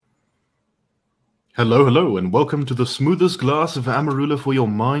Hello, hello, and welcome to the smoothest glass of Amarula for your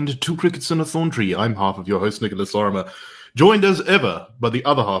mind, two crickets and a thorn tree. I'm half of your host, Nicholas Lorimer, joined as ever by the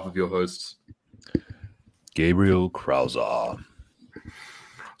other half of your hosts, Gabriel Krauser,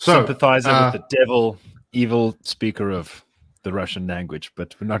 So, sympathizer with the devil, evil speaker of the Russian language,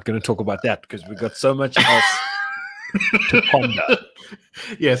 but we're not going to talk about that because we've got so much else to ponder.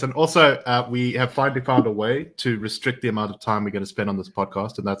 Yes, and also we have finally found a way to restrict the amount of time we're going to spend on this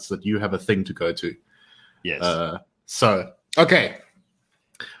podcast, and that's that you have a thing to go to. Yes. Okay,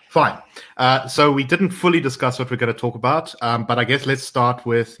 fine. So we didn't fully discuss what we're going to talk about, but I guess let's start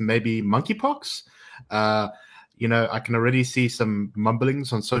with maybe monkeypox. I can already see some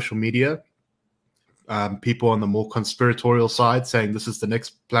mumblings on social media. People on the more conspiratorial side saying this is the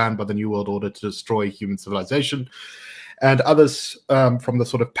next plan by the New World Order to destroy human civilization. And others from the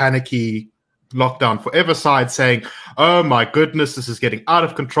sort of panicky lockdown forever side saying, oh my goodness, this is getting out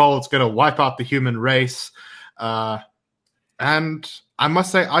of control. It's going to wipe out the human race. And I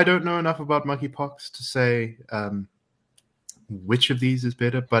must say, I don't know enough about monkeypox to say which of these is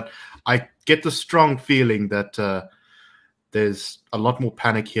better, but I get the strong feeling that there's a lot more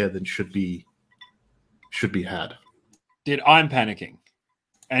panic here than should be had. Dude, I'm panicking.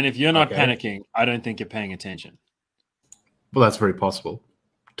 And if you're not panicking, I don't think you're paying attention. Well, that's very possible.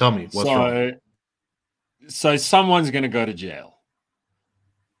 Tell me, what's wrong? So someone's going to go to jail.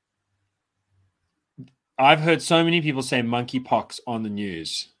 I've heard so many people say monkeypox on the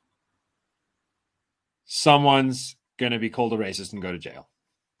news. Someone's going to be called a racist and go to jail.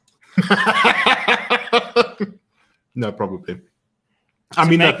 No, probably. I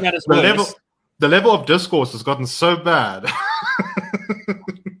mean, the level of discourse has gotten so bad.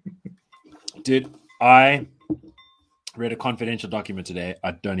 Dude, I read a confidential document today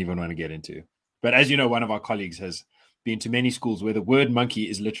I don't even want to get into. But as you know, one of our colleagues has been to many schools where the word monkey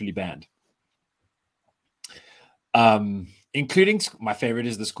is literally banned. Including my favorite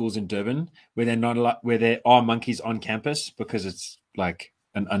is the schools in Durban where there are monkeys on campus because it's like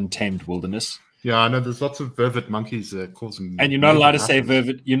an untamed wilderness. Yeah, I know there's lots of vervet monkeys that cause them. And you're not allowed to say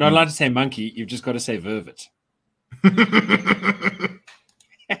vervet. You're not allowed to say monkey. You've just got to say vervet.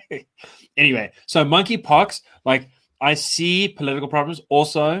 Anyway, so monkeypox, like I see political problems.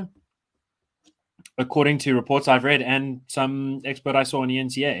 Also, according to reports I've read and some expert I saw on the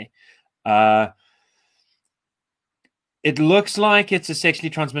NCA, it looks like it's a sexually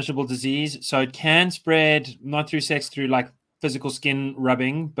transmissible disease. So it can spread not through sex, through like physical skin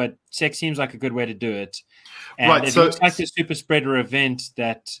rubbing, but sex seems like a good way to do it. And it looks like the super spreader event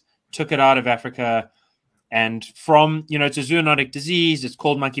that took it out of Africa. And from, it's a zoonotic disease. It's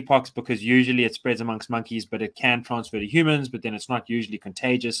called monkeypox because usually it spreads amongst monkeys, but it can transfer to humans, but then it's not usually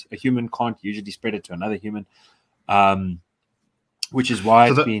contagious. A human can't usually spread it to another human, which is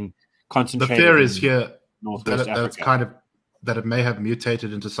why it's been concentrated. The fear is here that it may have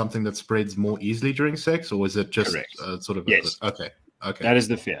mutated into something that spreads more easily during sex, or is it just sort of... Yes. Okay. That is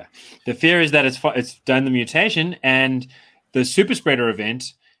the fear. The fear is that it's done the mutation, and the super spreader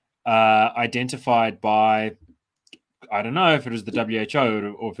event identified by, I don't know if it was the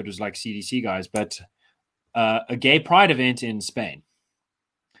WHO or if it was like CDC guys, but a gay pride event in Spain.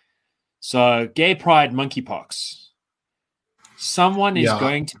 So gay pride monkeypox. Someone is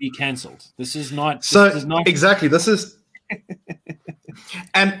going to be cancelled. This is not exactly. This is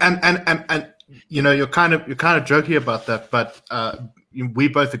and you're kind of joking about that, but we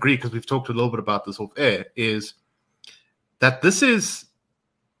both agree, because we've talked a little bit about this off air, is that this is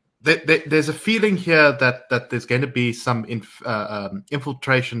there's a feeling here that there's going to be some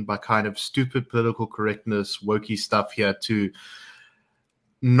infiltration by kind of stupid political correctness, wokey stuff here to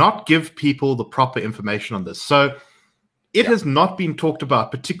not give people the proper information on this. So it has not been talked about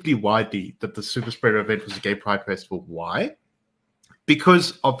particularly widely that the super spreader event was a gay pride festival. Why?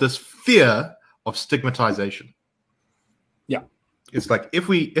 Because of this fear of stigmatization. Yeah. It's like, if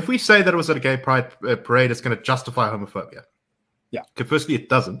we say that it was at a gay pride parade, it's going to justify homophobia. Yeah. Okay, firstly, it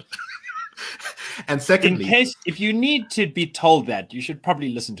doesn't. And secondly, in case if you need to be told that, you should probably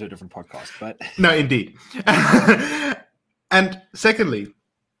listen to a different podcast. But no, indeed. And secondly,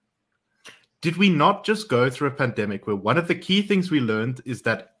 did we not just go through a pandemic where one of the key things we learned is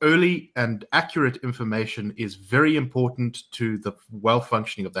that early and accurate information is very important to the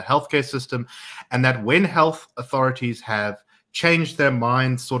well-functioning of the healthcare system, and that when health authorities have changed their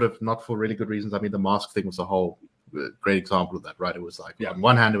minds, sort of not for really good reasons. I mean, the mask thing was a whole great example of that, right? It was like, on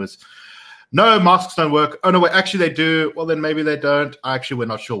one hand, it was, no, masks don't work. Oh, no, wait, actually they do. Well, then maybe they don't. Actually, we're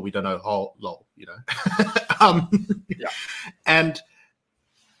not sure. We don't know. Lol, Yeah. And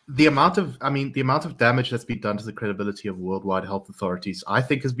the amount of damage that's been done to the credibility of worldwide health authorities, I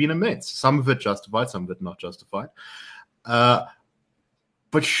think, has been immense. Some of it justified, some of it not justified.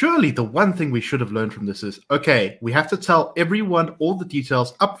 But surely the one thing we should have learned from this is, okay, we have to tell everyone all the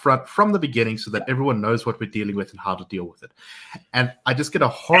details up front from the beginning so that everyone knows what we're dealing with and how to deal with it. And I just get a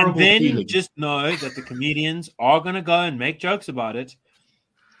horrible feeling. And then just know that the comedians are going to go and make jokes about it.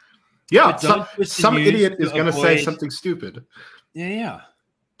 Yeah, some idiot is going to say something stupid. Yeah.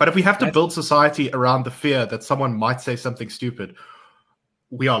 But if we have to build society around the fear that someone might say something stupid,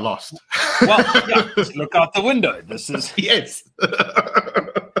 we are lost. Well, yeah, look out the window. This is yes.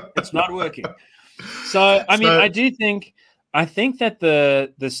 It's not working. So, I mean, I think that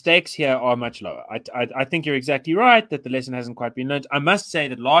the stakes here are much lower. I think you're exactly right that the lesson hasn't quite been learned. I must say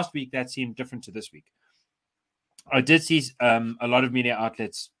that last week that seemed different to this week. I did see a lot of media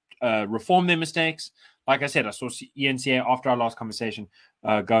outlets reform their mistakes. Like I said, I saw ENCA after our last conversation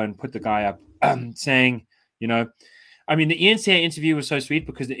go and put the guy up saying, I mean, the ENCA interview was so sweet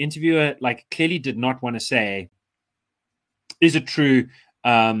because the interviewer clearly did not want to say, is it true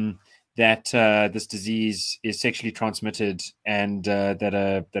that this disease is sexually transmitted and that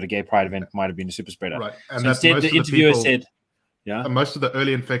a gay pride event might have been a super spreader? Right. And so instead, the interviewer said, yeah, most of the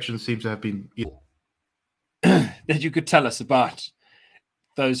early infections seem to have been that you could tell us about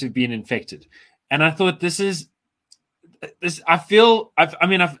those who've been infected. And I thought the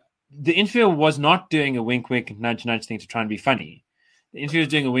interviewer was not doing a wink, wink, nudge, nudge thing to try and be funny. The interviewer was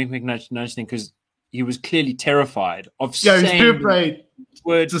doing a wink, wink, nudge, nudge thing because he was clearly terrified of saying the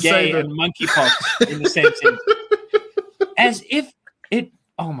word gay and monkeypox in the same sentence. As if it,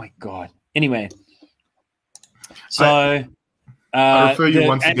 oh my God. Anyway. So... I refer you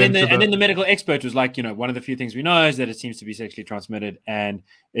once again and then the medical expert was like, one of the few things we know is that it seems to be sexually transmitted, and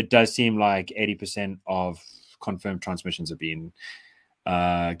it does seem like 80% of confirmed transmissions have been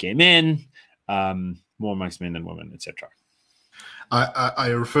gay men, more amongst men than women, etc. I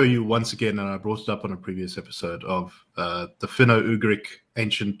refer you once again, and I brought it up on a previous episode of the Finno-Ugric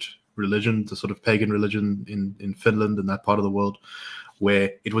ancient religion, the sort of pagan religion in Finland and that part of the world,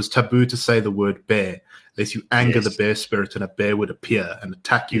 where it was taboo to say the word bear, unless you anger the bear spirit and a bear would appear and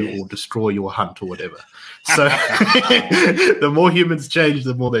attack you or destroy your hunt or whatever. So the more humans change,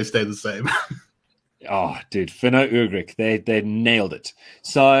 the more they stay the same. Oh, dude, Finno-Ugric, they nailed it.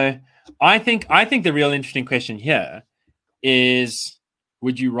 So I think the real interesting question here is,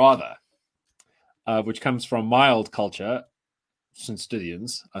 would you rather, which comes from my old culture, St.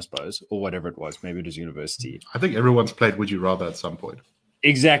 Stithians, I suppose, or whatever it was. Maybe it was university. I think everyone's played Would You Rather at some point.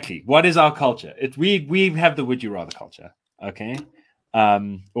 Exactly. What is our culture? We have the Would You Rather culture, okay?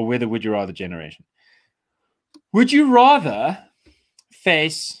 Or we're the Would You Rather generation. Would you rather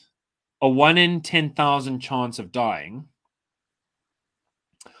face a 1 in 10,000 chance of dying,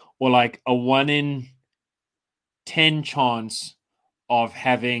 or like a 1 in 10 chance of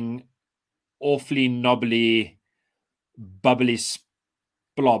having awfully knobbly, bubbly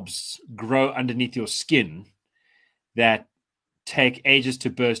blobs grow underneath your skin that take ages to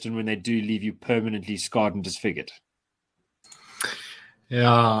burst, and when they do, leave you permanently scarred and disfigured?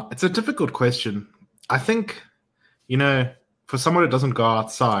 Yeah, it's a difficult question. I think, for someone who doesn't go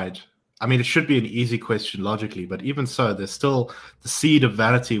outside, I mean, it should be an easy question logically, but even so, there's still the seed of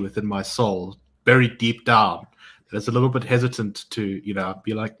vanity within my soul, buried deep down, that is a little bit hesitant to,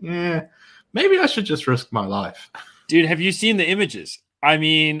 be like, maybe I should just risk my life. Dude, have you seen the images? I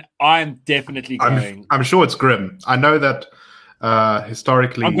mean, I'm definitely going. I'm sure it's grim. I know that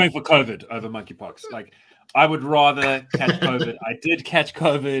historically. I'm going for COVID over monkeypox. Like, I would rather catch COVID. I did catch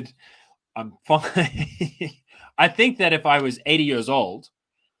COVID. I'm fine. I think that if I was 80 years old,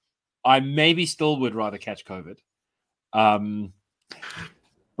 I maybe still would rather catch COVID. But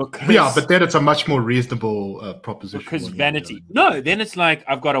then it's a much more reasonable proposition. Because vanity. No, then it's like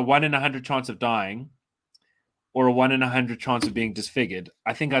I've got a 1 in 100 chance of dying, or a 1 in 100 chance of being disfigured.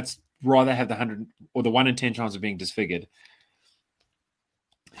 I think I'd rather have the 100 or the 1 in 10 chance of being disfigured.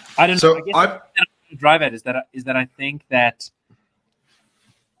 I don't know. I guess what I'm drive at is that I think that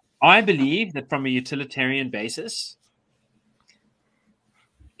I believe that from a utilitarian basis,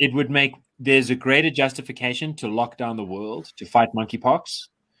 it would there's a greater justification to lock down the world to fight monkeypox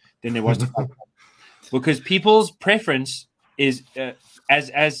than there was to fight because people's preference is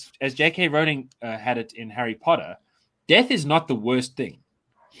as J.K. Rowling had it in Harry Potter, death is not the worst thing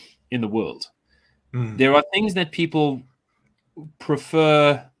in the world. There are things that people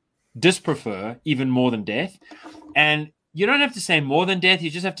disprefer even more than death, and you don't have to say more than death. You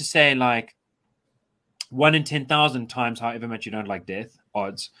just have to say, like, 1 in 10,000 times however much you don't like death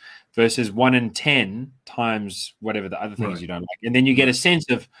odds versus 1 in 10 times whatever the other things you don't like. And then you get a sense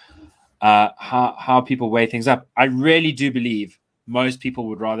of how people weigh things up. I really do believe most people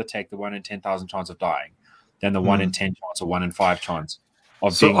would rather take the 1 in 10,000 chance of dying than the 1 in 10 chance or 1 in 5 chance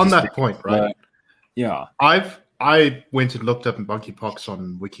of being. So on that point, right? Yeah. I went and looked up monkeypox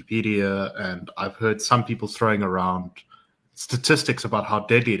on Wikipedia, and I've heard some people throwing around statistics about how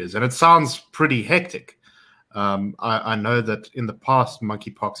deadly it is, and it sounds pretty hectic. I know that in the past,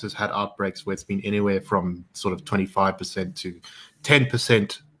 monkeypox has had outbreaks where it's been anywhere from sort of 25% to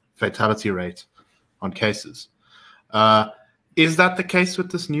 10% fatality rate on cases. Is that the case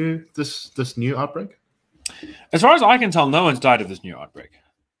with this new outbreak? As far as I can tell, no one's died of this new outbreak.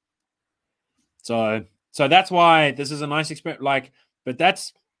 So that's why this is a nice experience. Like, but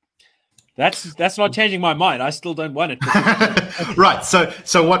that's not changing my mind. I still don't want it. Right. So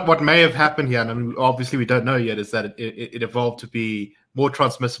what may have happened here, and obviously we don't know yet, is that it evolved to be more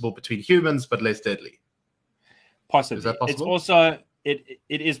transmissible between humans but less deadly. Possibly. Is that possible? It's also it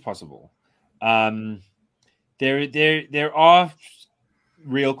is possible. There are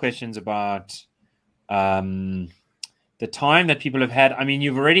real questions about the time that people have had. I mean,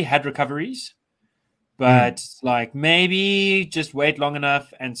 you've already had recoveries. But like maybe just wait long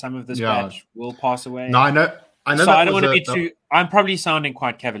enough, and some of this batch will pass away. No, I know. So I don't want to be too. I'm probably sounding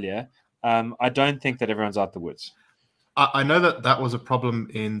quite cavalier. I don't think that everyone's out the woods. I know that was a problem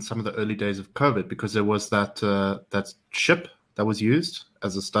in some of the early days of COVID because there was that ship that was used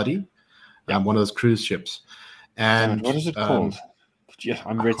as a study, one of those cruise ships. And what is it called?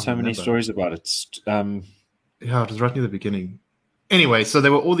 I've read so many stories about it. It was right near the beginning. Anyway, so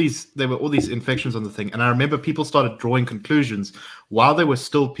there were all these infections on the thing, and I remember people started drawing conclusions while there were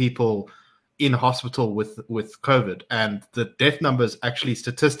still people in hospital with COVID, and the death numbers actually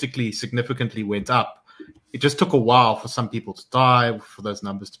statistically significantly went up. It just took a while for some people to die, for those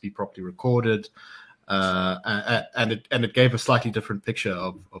numbers to be properly recorded, and it gave a slightly different picture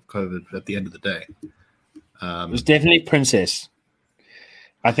of COVID at the end of the day. It was definitely Princess.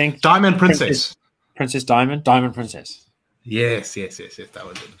 I think Diamond Princess. Princess Diamond Princess. Yes, that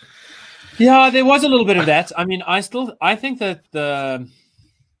was it. Yeah, there was a little bit of that. I mean, I think that the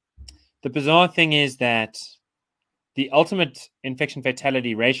bizarre thing is that the ultimate infection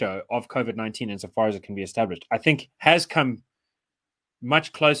fatality ratio of COVID-19, insofar as it can be established, I think has come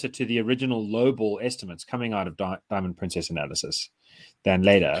much closer to the original lowball estimates coming out of Diamond Princess analysis than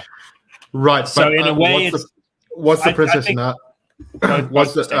later. Right. So in a way, what's the princess now? I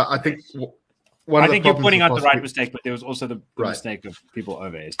think. I think you're pointing out the right mistake, but there was also the mistake of people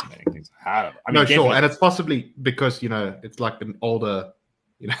overestimating things. Sure, and it's possibly because it's like an older,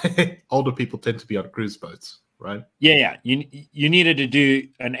 older people tend to be on cruise boats, right? Yeah. You needed to do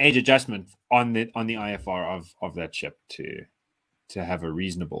an age adjustment on the IFR of that ship to have a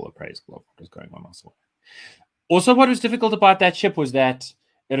reasonable appraisal of what was going on. Also, what was difficult about that ship was that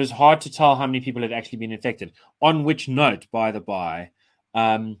it was hard to tell how many people had actually been infected. On which note, by the by.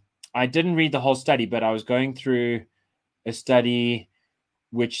 I didn't read the whole study, but I was going through a study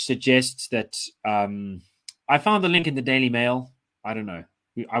which suggests that I found the link in the Daily Mail. I don't know.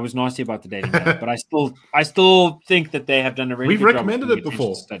 I was nasty about the Daily Mail, but I still think that they have done a really good job. We've recommended it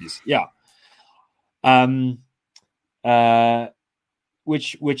before. Studies. Yeah.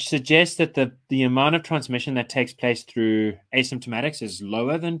 Which suggests that the amount of transmission that takes place through asymptomatics is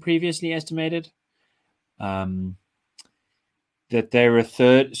lower than previously estimated. That they're a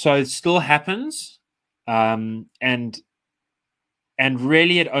third, so it still happens, and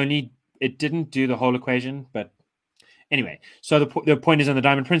really it didn't do the whole equation. But anyway, so the point is on the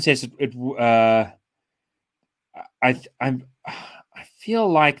Diamond Princess. I feel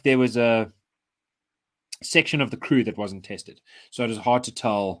like there was a section of the crew that wasn't tested, so it is hard to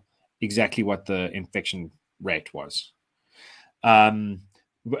tell exactly what the infection rate was. And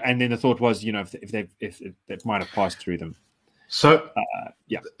then the thought was, if it might have passed through them. So,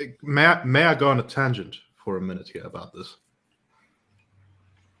 may I go on a tangent for a minute here about this?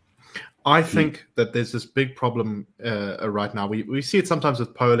 I think that there's this big problem right now. We see it sometimes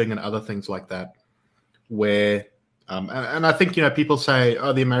with polling and other things like that, where, and I think, people say,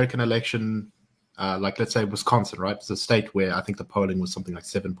 the American election, like let's say Wisconsin, right? It's a state where I think the polling was something like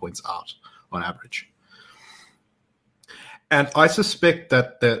 7 points out on average. And I suspect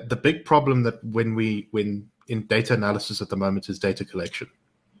that the big problem that when in data analysis at the moment is data collection.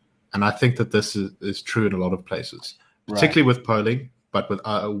 And I think that this is true in a lot of places, particularly with polling, but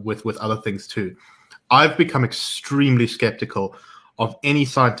with other things too. I've become extremely skeptical of any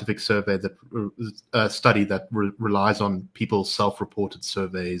scientific survey that study that relies on people's self-reported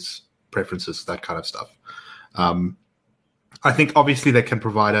surveys preferences, that kind of stuff. I think obviously they can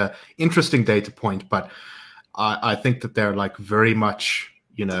provide a interesting data point, but I think that they're like very much,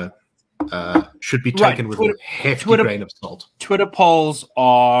 should be taken with a hefty grain of salt. Twitter polls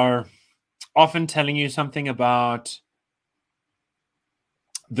are often telling you something about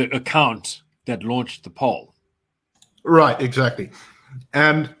the account that launched the poll. Right, exactly.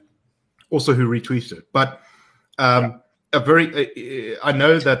 And also who retweeted it. But I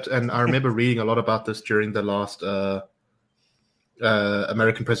know that, and I remember reading a lot about this during the last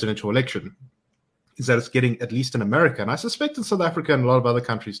American presidential election, is that it's getting, at least in America, and I suspect in South Africa and a lot of other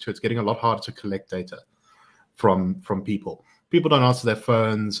countries too, it's getting a lot harder to collect data from people. People don't answer their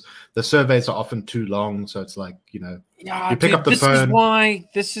phones. The surveys are often too long, so it's like, you pick up the phone.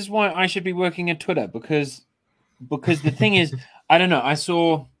 This is why I should be working at Twitter, because the thing is, I don't know. I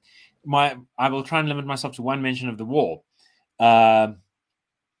will try and limit myself to one mention of the war.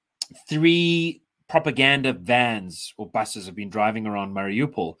 3 propaganda vans or buses have been driving around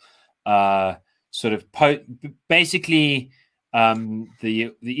Mariupol, basically.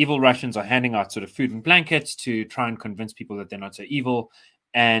 The evil Russians are handing out sort of food and blankets to try and convince people that they're not so evil.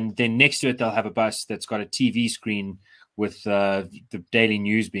 And then next to it, they'll have a bus that's got a TV screen with the daily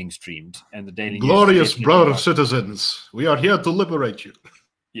news being streamed. And the daily glorious brother citizens, we are here to liberate you.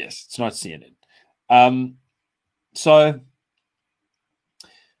 Yes, it's not CNN.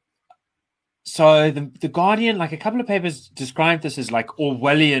 So the Guardian, like a couple of papers described this as like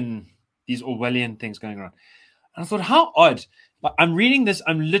these Orwellian things going on. And I thought, how odd. I'm reading this.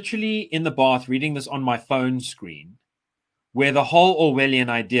 I'm literally in the bath reading this on my phone screen, where the whole Orwellian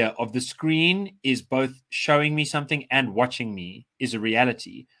idea of the screen is both showing me something and watching me is a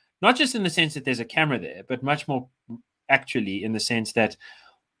reality. Not just in the sense that there's a camera there, but much more actually in the sense that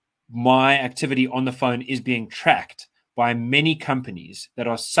my activity on the phone is being tracked by many companies that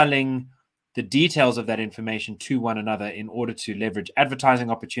are selling the details of that information to one another in order to leverage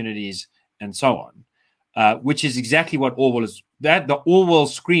advertising opportunities and so on. Which is exactly what Orwell is. The Orwell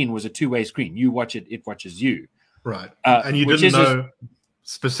screen was a two-way screen. You watch it, it watches you. Right. And you didn't know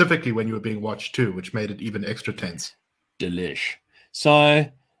specifically when you were being watched too, which made it even extra tense. Delish. So,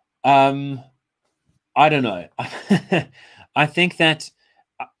 I don't know. I think that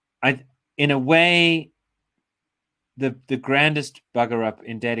in a way, the grandest bugger up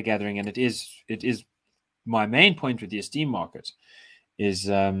in data gathering, and it is my main point with the Esteem market, is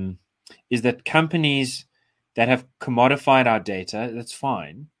that companies that have commodified our data, that's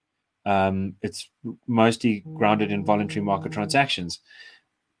fine. It's mostly grounded in voluntary market transactions.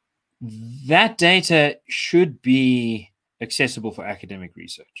 That data should be accessible for academic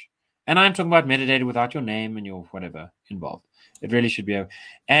research. And I'm talking about metadata without your name and your whatever involved. It really should be.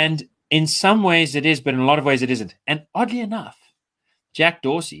 And in some ways it is, but in a lot of ways it isn't. And oddly enough, Jack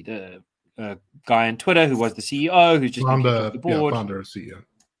Dorsey, the guy on Twitter who was the CEO, who's just been kicked off the board. Founder, CEO.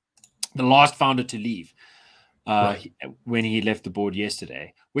 The last founder to leave Right. when he left the board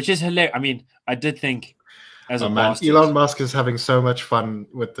yesterday, which is hilarious. I mean, I did think as a bastard. Elon Musk is having so much fun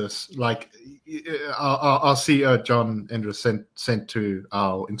with this. Like our CEO, John Endres, sent to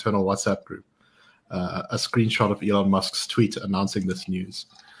our internal WhatsApp group a screenshot of Elon Musk's tweet announcing this news.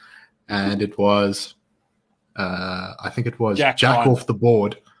 And it was, I think it was Jack off the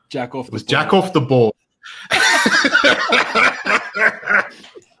board. Jack off the board. Jack off the board.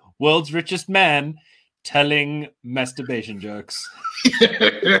 World's richest man telling masturbation jokes.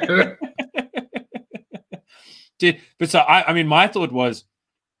 Dude, but so I mean, my thought was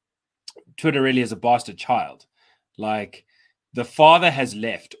Twitter really is a bastard child. Like the father has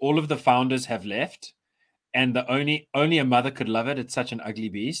left, all of the founders have left, and the only a mother could love it. It's such an ugly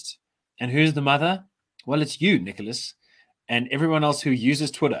beast. And who's the mother? Well, it's you, Nicholas, and everyone else who uses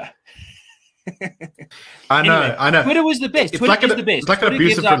Twitter. I know. Twitter was the best. It's like an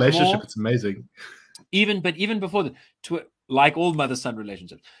abusive relationship. It's amazing. Even before like all mother-son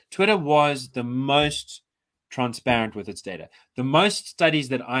relationships, Twitter was the most transparent with its data. The most studies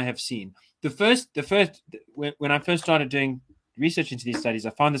that I have seen. When I first started doing research into these studies,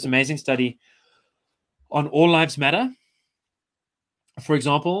 I found this amazing study on All Lives Matter, for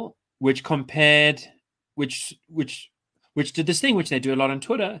example, which compared, which did this thing which they do a lot on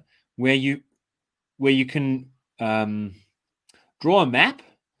Twitter, where you can draw a map,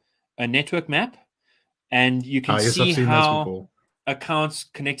 a network map, and you can see how accounts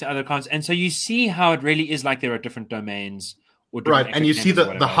connect to other accounts. And so you see how it really is like there are different domains. Or different right, and you see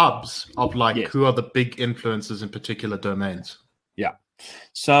the hubs of who are the big influencers in particular domains. Yeah.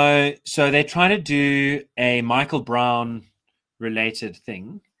 So they're trying to do a Michael Brown related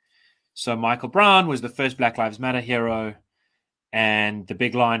thing. So Michael Brown was the first Black Lives Matter hero. And the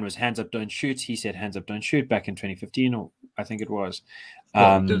big line was hands up, don't shoot. He said hands up, don't shoot back in 2015, or I think it was.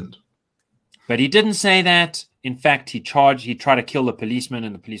 Well, he didn't. But he didn't say that. In fact, he tried to kill the policeman,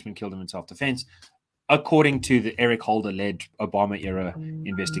 and the policeman killed him in self-defense, according to the Eric Holder-led Obama-era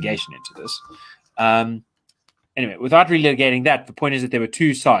investigation into this. Anyway, without relitigating that, the point is that there were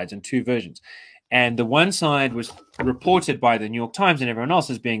two sides and two versions. And the one side was reported by the New York Times and everyone else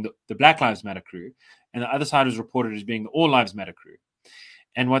as being the Black Lives Matter crew. And the other side was reported as being the All Lives Matter crew.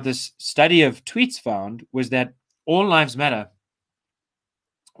 And what this study of tweets found was that All Lives Matter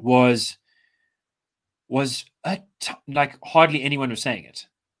was like hardly anyone was saying it.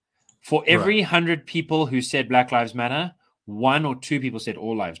 For every 100 people who said Black Lives Matter, 1 or 2 people said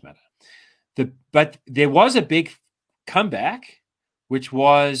All Lives Matter. But there was a big comeback, which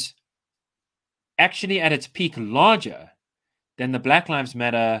was actually at its peak larger than the Black Lives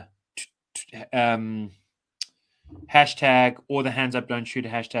Matter hashtag or the hands up don't shoot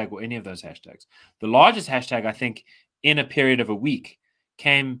hashtag or any of those hashtags. The largest hashtag, I think, in a period of a week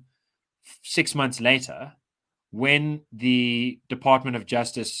came 6 months later when the Department of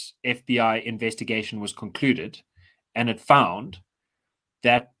Justice FBI investigation was concluded, and it found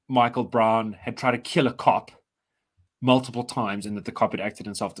that Michael Brown had tried to kill a cop multiple times and that the cop had acted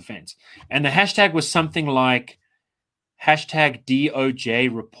in self-defense. And the hashtag was something like hashtag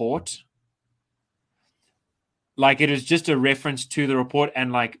DOJ report. Like, it was just a reference to the report,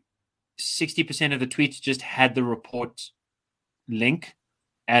 and like 60% of the tweets just had the report link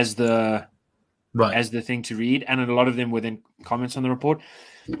as the thing to read, and a lot of them were then comments on the report.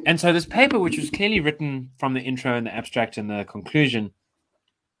 And so this paper, which was clearly written from the intro and the abstract and the conclusion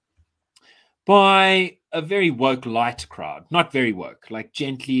by a very woke light crowd, not very woke, like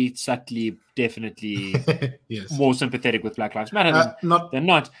gently, subtly, definitely yes. more sympathetic with Black Lives Matter than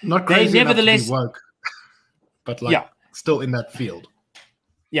not. Not crazy they nevertheless enough to be woke, but like still in that field.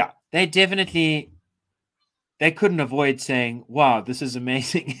 Yeah, they couldn't avoid saying, wow, this is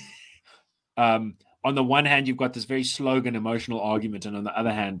amazing. On the one hand, you've got this very slogan, emotional argument, and on the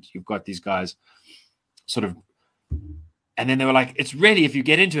other hand, you've got these guys sort of, and then they were like, it's really, if you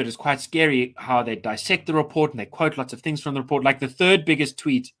get into it, it's quite scary how they dissect the report and they quote lots of things from the report. Like the third biggest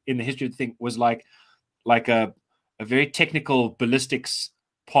tweet in the history of the thing was like a very technical ballistics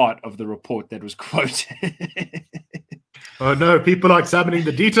part of the report that was quoted. Oh no, people are examining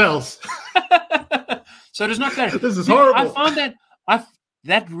the details. So it is not clear. This is horrible. I found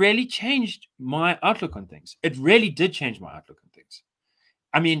that really changed my outlook on things. It really did change my outlook on things.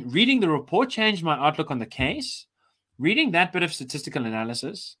 I mean, reading the report changed my outlook on the case. Reading that bit of statistical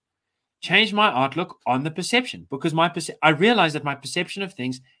analysis changed my outlook on the perception, because I realized that my perception of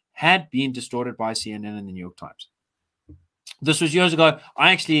things had been distorted by CNN and the New York Times. This was years ago.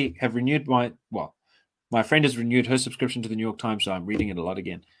 I actually have renewed my friend has renewed her subscription to the New York Times, so I'm reading it a lot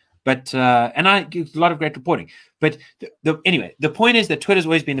again. But and I give a lot of great reporting. But anyway, the point is that Twitter's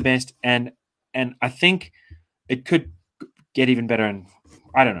always been the best, and I think it could get even better. And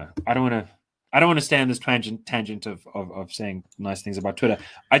I don't know. I don't want to stay on this tangent of saying nice things about Twitter.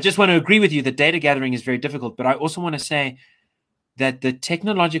 I just want to agree with you that data gathering is very difficult. But I also want to say that the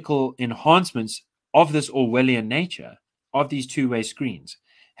technological enhancements of this Orwellian nature of these two-way screens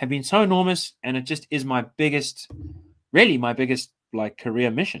have been so enormous, and it just is my biggest like career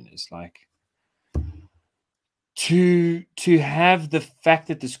mission is like to have the fact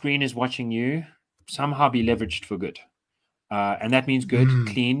that the screen is watching you somehow be leveraged for good. And that means good,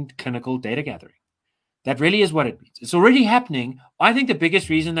 clean, clinical data gathering. That really is what it means. It's already happening. I think the biggest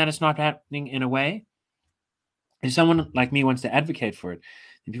reason that it's not happening in a way is someone like me wants to advocate for it.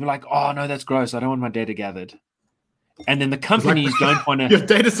 And people are like, oh, no, that's gross. I don't want my data gathered. And then the companies don't want to. Your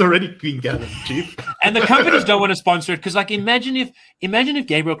data's already been gathered, Chief. And the companies don't want to sponsor it because, like, imagine if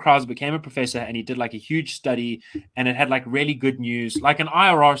Gabriel Krause became a professor and he did like a huge study and it had like really good news, like an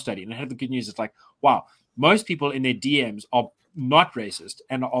IRR study, and it had the good news. It's like, wow, most people in their DMs are not racist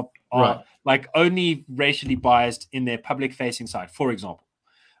and are like only racially biased in their public-facing site, for example.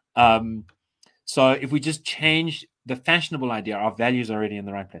 So if we just change the fashionable idea, our values are already in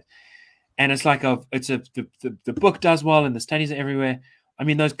the right place. And it's like the book does well and the studies are everywhere. I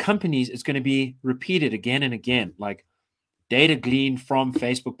mean, those companies, it's going to be repeated again and again, like data gleaned from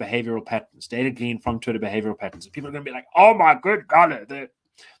Facebook behavioral patterns, data gleaned from Twitter behavioral patterns. And people are going to be like, oh my good golly,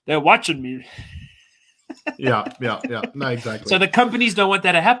 they're watching me. Yeah. No, exactly. So the companies don't want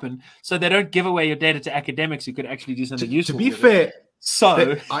that to happen. So they don't give away your data to academics who could actually do something useful. To be fair,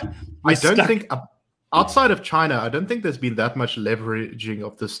 so I don't think... Outside of China, I don't think there's been that much leveraging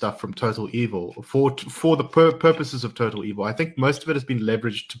of this stuff from Total Evil for the purposes of Total Evil. I think most of it has been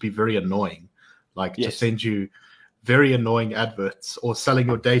leveraged to be very annoying, like to send you very annoying adverts or selling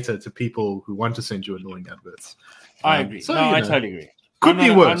your data to people who want to send you annoying adverts. I agree. So, I totally agree. Could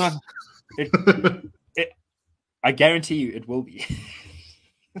be worse. I guarantee you it will be.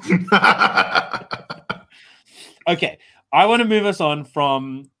 Okay. I want to move us on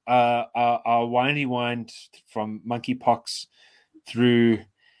from our windy wind from monkeypox through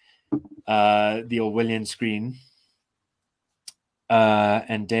the Orwellian screen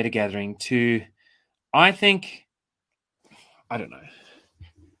and data gathering to, I think, I don't know,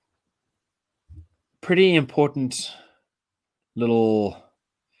 pretty important little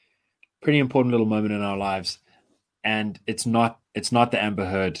moment in our lives, and it's not the Amber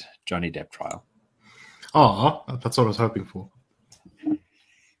Heard Johnny Depp trial. Oh, that's what I was hoping for.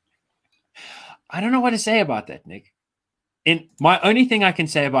 I don't know what to say about that, Nick. My only thing I can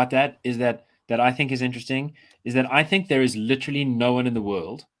say about that is that I think is interesting is that I think there is literally no one in the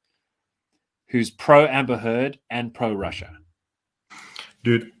world who's pro Amber Heard and pro Russia.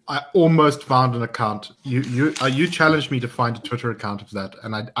 Dude, I almost found an account. You challenged me to find a Twitter account of that,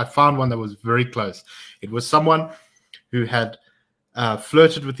 and I found one that was very close. It was someone who had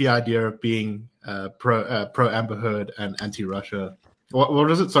flirted with the idea of being pro Amber Heard and anti-Russia. What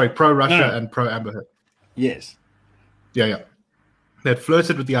was it? Sorry, pro Russia and pro Amber Heard. Yes. Yeah. They had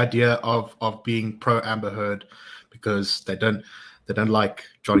flirted with the idea of being pro Amber Heard because they don't like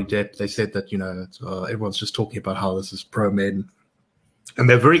Johnny Depp. They said that everyone's just talking about how this is pro men, and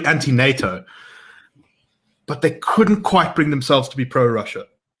they're very anti-NATO, but they couldn't quite bring themselves to be pro Russia.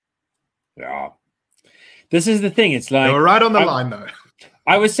 Yeah. This is the thing. It's like they were right on the line, though.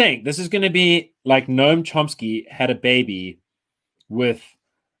 I was saying this is going to be like Noam Chomsky had a baby with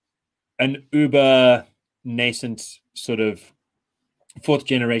an uber nascent sort of fourth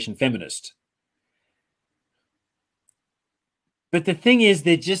generation feminist. But the thing is,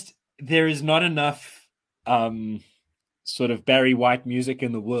 there is not enough sort of Barry White music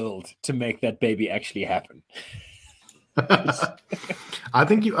in the world to make that baby actually happen. I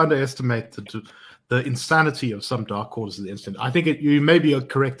think you underestimate the insanity of some dark quarters of the incident. I think you may be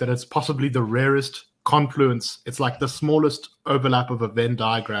correct that it's possibly the rarest confluence. It's like the smallest overlap of a Venn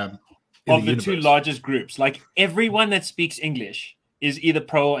diagram of the two largest groups. Like everyone that speaks English is either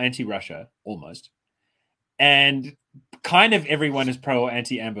pro or anti-Russia, almost, and kind of everyone is pro or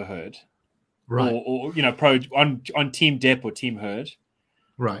anti-Amber Heard, right? Or pro on Team Depp or Team Heard,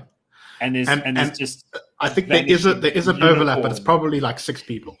 right? And there's just I think there is an overlap, but it's probably like 6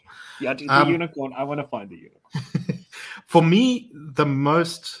 people. Yeah, the unicorn. I want to find the unicorn. For me, the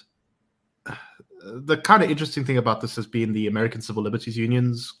kind of interesting thing about this has been the American Civil Liberties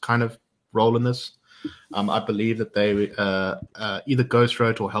Union's kind of role in this. I believe that they either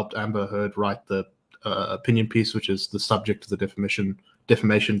ghostwrote or helped Amber Heard write the opinion piece, which is the subject of the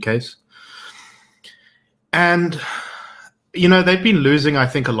defamation case. And they've been losing, I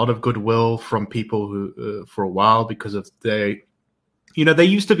think, a lot of goodwill from people who, for a while, because of they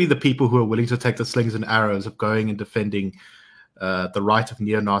used to be the people who are willing to take the slings and arrows of going and defending the right of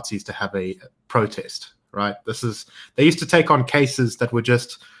neo-Nazis to have a protest, right? They used to take on cases that were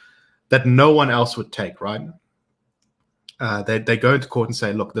that no one else would take, right? They go into court and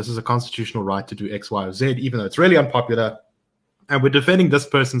say, look, this is a constitutional right to do X, Y, or Z, even though it's really unpopular. And we're defending this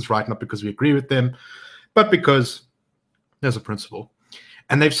person's right, not because we agree with them, but because there's a principle.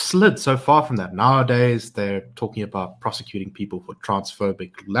 And they've slid so far from that. Nowadays, they're talking about prosecuting people for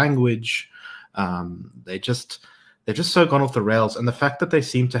transphobic language. They've just so gone off the rails. And the fact that they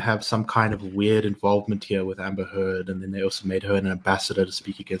seem to have some kind of weird involvement here with Amber Heard, and then they also made her an ambassador to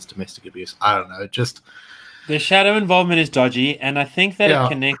speak against domestic abuse. I don't know. The shadow involvement is dodgy. And I think that it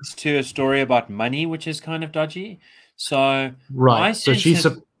connects to a story about money, which is kind of dodgy. So, right. So she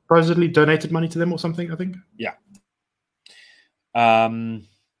supposedly donated money to them or something, I think. Yeah.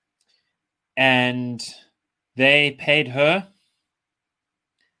 And they paid her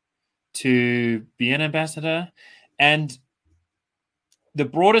to be an ambassador. And the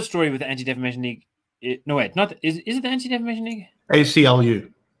broader story with the Anti-Defamation League, is it the Anti-Defamation League?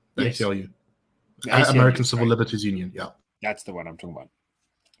 ACLU. Yes. ACLU. American Civil Liberties Union, yeah. That's the one I'm talking about.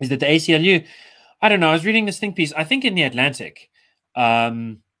 Is that the ACLU? I don't know. I was reading this think piece, I think in The Atlantic,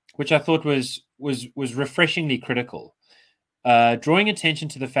 which I thought was refreshingly critical, drawing attention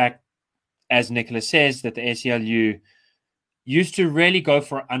to the fact, as Nicholas says, that the ACLU used to really go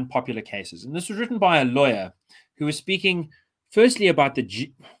for unpopular cases. And this was written by a lawyer who was speaking firstly about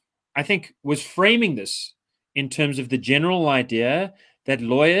I think was framing this in terms of the general idea that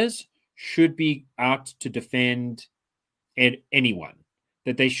lawyers should be out to defend anyone,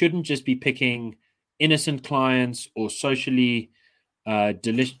 that they shouldn't just be picking innocent clients or socially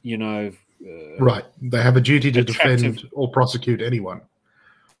right. They have a duty to defend or prosecute anyone.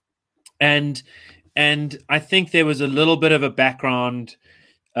 And I think there was a little bit of a background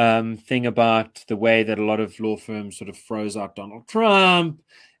thing about the way that a lot of law firms sort of froze out Donald Trump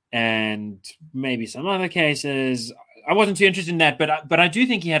and maybe some other cases. I wasn't too interested in that, but I do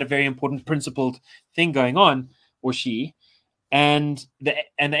think he had a very important principled thing going on, or she, and the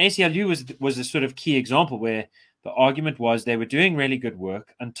ACLU was a sort of key example where the argument was they were doing really good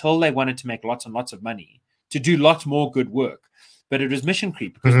work until they wanted to make lots and lots of money to do lots more good work. But it was mission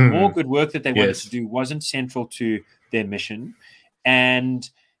creep because the more good work that they wanted to do wasn't central to their mission. And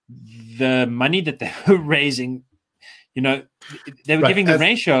the money that they were raising, they were giving the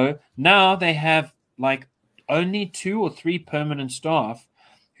ratio. Now they have like only 2 or 3 permanent staff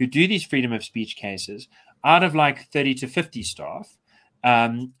who do these freedom of speech cases out of like 30 to 50 staff.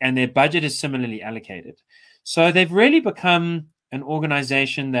 And their budget is similarly allocated. So they've really become an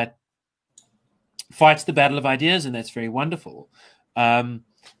organization that fights the battle of ideas, and that's very wonderful. But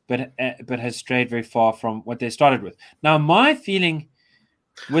has strayed very far from what they started with. Now, my feeling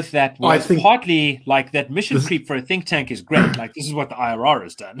with that was partly like that mission creep for a think tank is great. Like this is what the IRR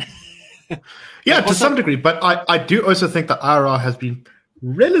has done. Yeah, to some degree. But I do also think the IRR has been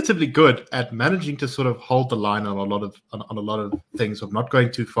relatively good at managing to sort of hold the line on a lot of things, of not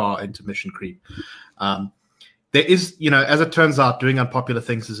going too far into mission creep. There is, as it turns out, doing unpopular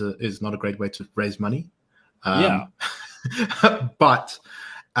things is not a great way to raise money. But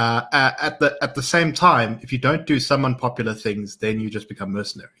at the same time, if you don't do some unpopular things, then you just become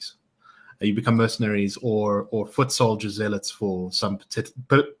mercenaries. You become mercenaries or foot soldier zealots for some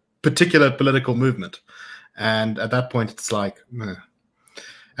particular political movement, and at that point, it's like,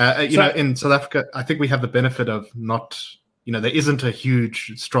 in South Africa, I think we have the benefit of not, there isn't a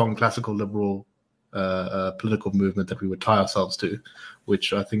huge, strong classical liberal political movement that we would tie ourselves to,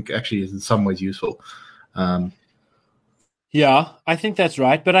 which I think actually is in some ways useful. Yeah, I think that's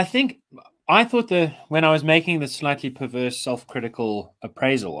right. But I thought that when I was making the slightly perverse self-critical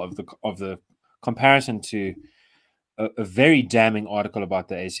appraisal of the comparison to a very damning article about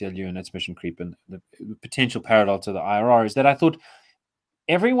the ACLU and its mission creep and the potential parallel to the IRR, is that I thought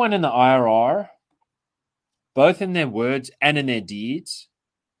everyone in the IRR, both in their words and in their deeds,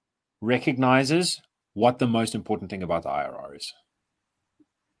 recognizes what the most important thing about the IRR is.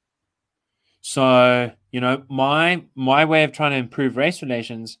 So, my way of trying to improve race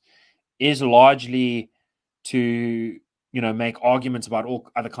relations is largely to, make arguments about all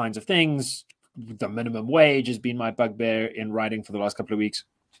other kinds of things. The minimum wage has been my bugbear in writing for the last couple of weeks.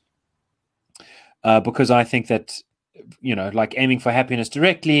 Because I think that, like aiming for happiness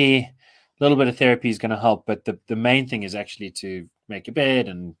directly, a little bit of therapy is going to help. But the main thing is actually to make your bed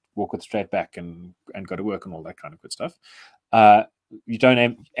and walk with a straight back and go to work and all that kind of good stuff. You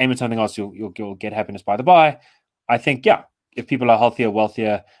don't aim at something else, you'll get happiness by the by. I think, if people are healthier,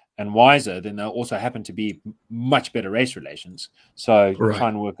 wealthier, and wiser, then they'll also happen to be much better race relations. So try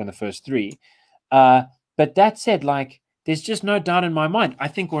and work on the first 3. But that said, like, there's just no doubt in my mind, I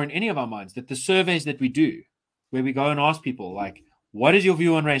think, or in any of our minds, that the surveys that we do, where we go and ask people, like, what is your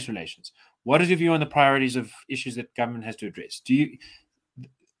view on race relations? What is your view on the priorities of issues that government has to address?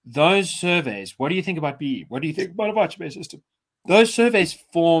 Those surveys, what do you think about BE? What do you think about a voucher-based system? Those surveys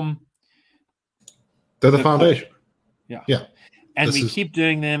form... They're the foundation. Yeah. And we keep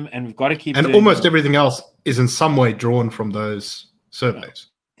doing them, and we've got to keep doing them. And almost everything else is in some way drawn from those surveys.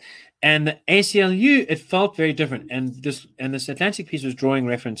 And the ACLU, it felt very different. And this Atlantic piece was drawing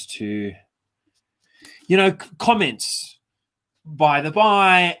reference to, comments by the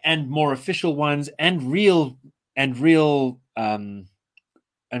by and more official ones and real and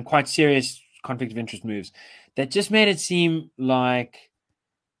quite serious conflict of interest moves that just made it seem like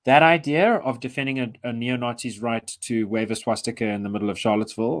that idea of defending a neo-Nazi's right to wave a swastika in the middle of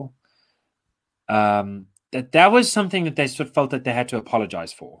Charlottesville, that was something that they sort of felt that they had to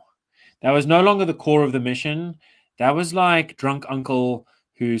apologize for. That was no longer the core of the mission. That was like drunk uncle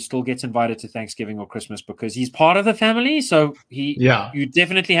who still gets invited to Thanksgiving or Christmas because he's part of the family. So you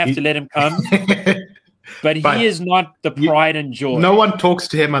definitely have to let him come. But he is not the pride and joy. No one talks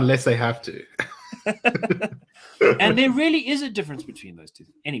to him unless they have to. And there really is a difference between those two.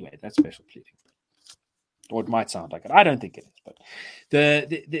 Anyway, that's special pleading. Or it might sound like it. I don't think it is, but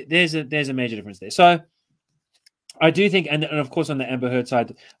there's a major difference there. So I do think, and of course on the Amber Heard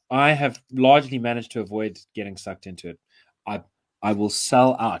side, I have largely managed to avoid getting sucked into it. I will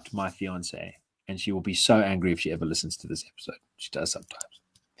sell out my fiance, and she will be so angry if she ever listens to this episode. She does sometimes.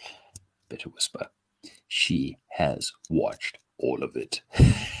 Better whisper. She has watched all of it.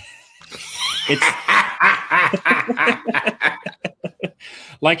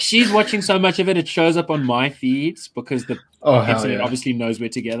 Like she's watching so much of it, it shows up on my feeds because the internet obviously knows we're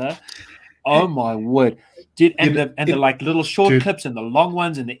together. Oh my word, dude! And the like little short clips and the long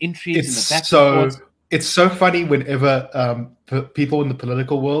ones and the intrigues and the back and forth. It's so funny whenever people in the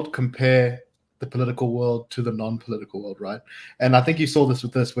political world compare the political world to the non-political world, right? And I think you saw this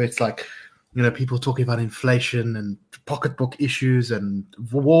with this, where it's like, people talking about inflation and pocketbook issues and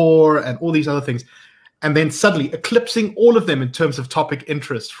war and all these other things, and then suddenly eclipsing all of them in terms of topic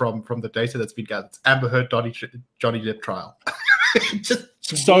interest from the data that's been gathered. Amber Heard, Johnny Depp trial. Just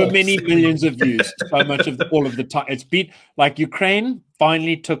so many millions of views, so much of all of the time. It's beat like Ukraine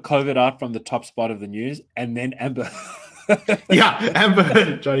finally took COVID out from the top spot of the news, and then Amber. Amber Heard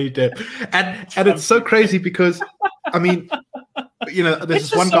and Johnny Depp, and it's so crazy because I mean, there's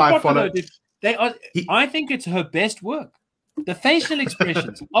this one guy I follow. I think it's her best work. The facial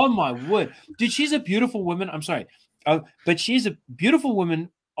expressions. Oh my word, dude! She's a beautiful woman. I'm sorry, but she's a beautiful woman.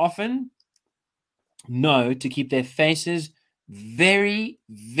 Often know to keep their faces very,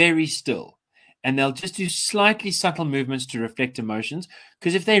 very still, and they'll just do slightly subtle movements to reflect emotions,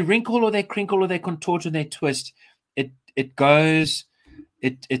 because if they wrinkle or they crinkle or they contort or they twist,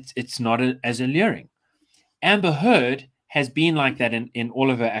 it's not as alluring. Amber Heard has been like that in all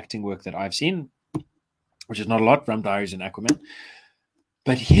of her acting work that I've seen, which is not a lot, Rum Diaries and Aquaman.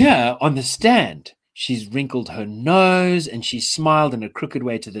 But here on the stand, she's wrinkled her nose and she's smiled in a crooked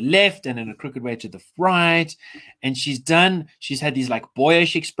way to the left and in a crooked way to the right. And she's had these like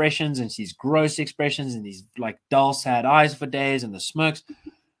boyish expressions and these gross expressions and these like dull, sad eyes for days and the smirks.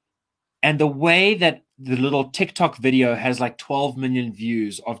 And the way that the little TikTok video has like 12 million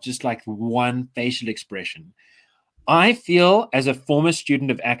views of just like one facial expression. I feel, as a former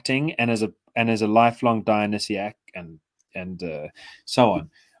student of acting and as a lifelong Dionysiac and so on,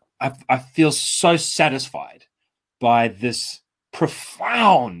 I feel so satisfied by this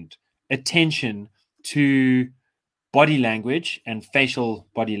profound attention to body language and facial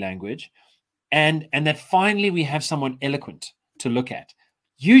body language, and that finally we have someone eloquent to look at.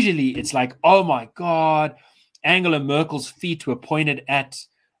 Usually it's like, oh my God, Angela Merkel's feet were pointed at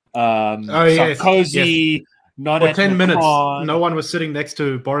Sarkozy. Yes. Not for 10 minutes, no one was sitting next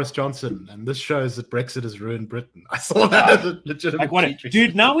to Boris Johnson, and this shows that Brexit has ruined Britain. I saw that as a legitimate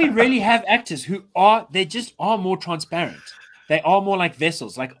dude, now we really have actors who are more transparent. They are more like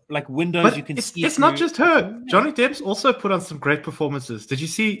vessels, like windows but you can see. It's not just her. Johnny Depp's also put on some great performances. Did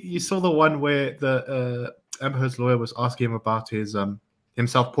you saw the one where the Amber Heard's lawyer was asking him about his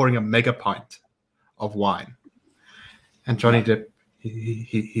himself pouring a mega pint of wine, and Johnny Depp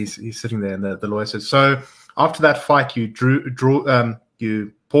he's sitting there, and the lawyer says, so after that fight, you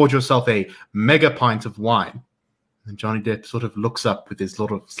you poured yourself a mega pint of wine. And Johnny Depp sort of looks up with his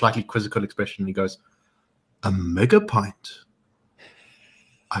little slightly quizzical expression, and he goes, a mega pint?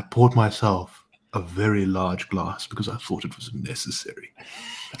 I poured myself a very large glass because I thought it was necessary.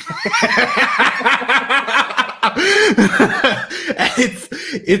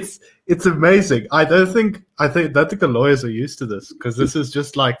 It's amazing. I don't think the lawyers are used to this, because this is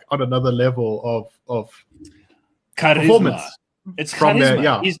just like on another level of charisma. Performance. It's from charisma.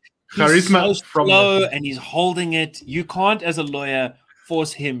 There, he's charisma so slow and he's holding it. You can't, as a lawyer,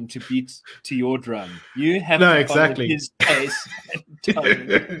 force him to beat to your drum. You have to follow his pace and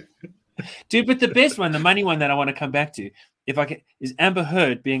tone. Dude, but the best one, the money one that I want to come back to, if I can, is Amber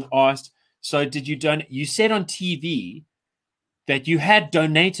Heard being asked, so did you donate? You said on TV that you had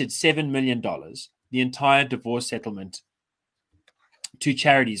donated $7 million, the entire divorce settlement, to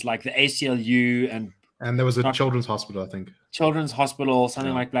charities like the ACLU and there was a children's hospital, I think. Children's hospital,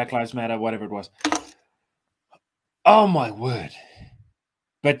 something like Black Lives Matter, whatever it was. Oh my word.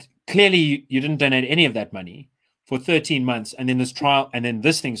 But clearly you didn't donate any of that money for 13 months, and then this trial, and then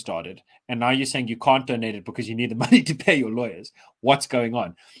this thing started, and now you're saying you can't donate it because you need the money to pay your lawyers. What's going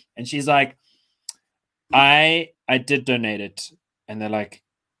on? And she's like, I did donate it. And they're like,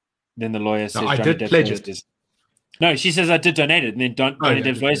 then the lawyer says, I did pledge it. No, she says, I did donate it. And then Johnny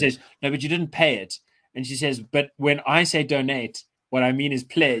Depp's lawyer says, no, but you didn't pay it. And she says, but when I say donate, what I mean is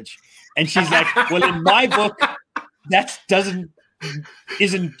pledge. And she's like, well, in my book, that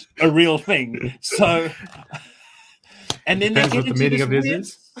isn't a real thing. So, and then they get into this weird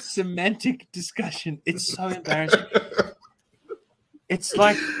semantic discussion. It's so embarrassing. It's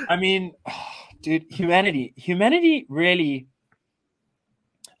like, I mean, dude, humanity really,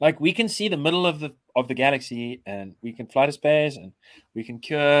 like, we can see the middle of the galaxy, and we can fly to space, and we can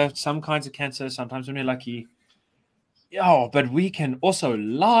cure some kinds of cancer sometimes when we're lucky. Oh, but we can also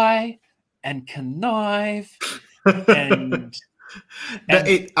lie and connive and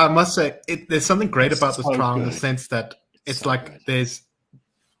I must say, there's something great about this so trial in the good. sense that it's So like good.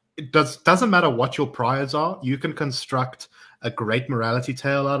 it doesn't matter what your priors are. You can construct a great morality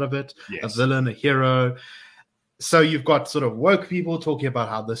tale out of it, a Yes. villain, a hero. So you've got sort of woke people talking about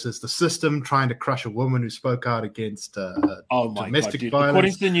how this is the system trying to crush a woman who spoke out against Oh my domestic God, dude. violence.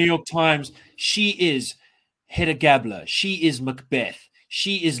 According to the New York Times, she is Hedda Gabler. She is Macbeth.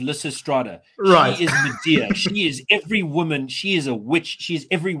 She is Lysistrata. Right. She is Medea. She is every woman. She is a witch. She is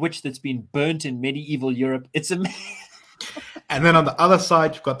every witch that's been burnt in medieval Europe. It's amazing. And then on the other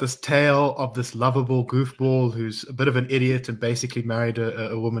side, you've got this tale of this lovable goofball who's a bit of an idiot and basically married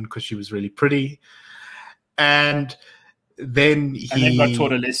a woman because she was really pretty. And then got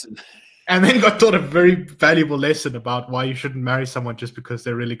taught a lesson. And then got taught a very valuable lesson about why you shouldn't marry someone just because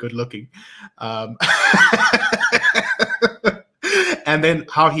they're really good looking. And then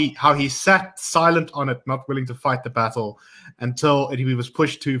how he sat silent on it, not willing to fight the battle until he was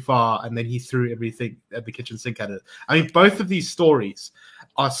pushed too far, and then he threw everything at the kitchen sink at it. I mean, both of these stories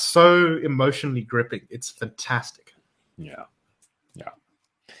are so emotionally gripping. It's fantastic. Yeah.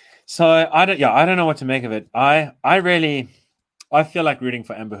 So I don't know what to make of it. I feel like rooting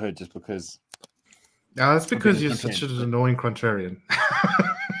for Amber Heard just because. Yeah, that's because you're such an annoying contrarian.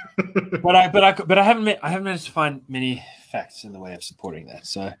 but I haven't managed to find many facts in the way of supporting that.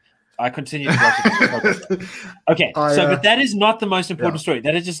 So I continue to watch it. Okay, but that is not the most important story.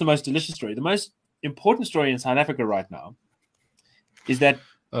 That is just the most delicious story. The most important story in South Africa right now is that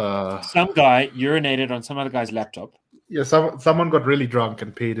some guy urinated on some other guy's laptop. Yeah, someone got really drunk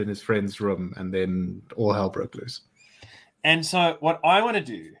and peed in his friend's room, and then all hell broke loose. And so what I want to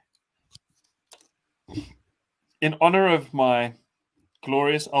do, in honor of my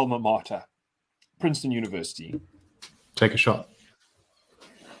glorious alma mater, Princeton University. Take a shot.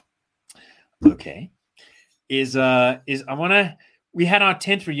 Okay. We had our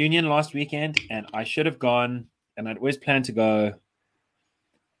 10th reunion last weekend, and I should have gone, and I'd always planned to go,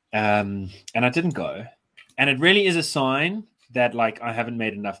 and I didn't go. And it really is a sign that like I haven't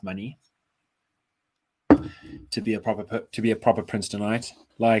made enough money to be a proper Princetonite.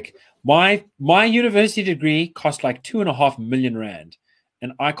 Like my university degree cost like 2.5 million rand,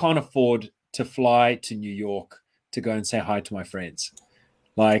 and I can't afford to fly to New York to go and say hi to my friends.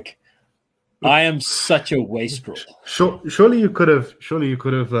 Like I am such a wastrel. Surely you could have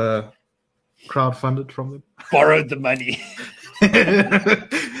crowdfunded from them. Borrowed the money.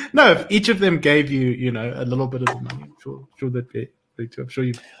 No, if each of them gave you, a little bit of the money, I'm sure that'd be big too. I'm sure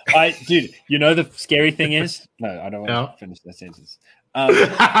you. Dude, the scary thing is, no, I don't want to finish that sentence.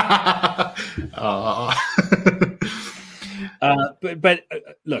 But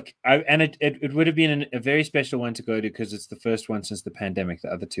look, it would have been a very special one to go to because it's the first one since the pandemic.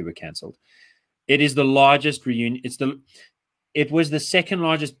 The other two were cancelled. It is the largest reunion. It was the second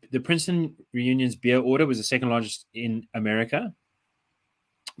largest. The Princeton reunion's beer order was the second largest in America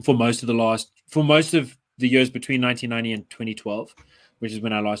for most of the years between 1990 and 2012, which is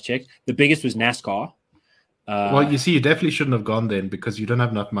when I last checked. The biggest was NASCAR. Well, you see, you definitely shouldn't have gone then because you don't have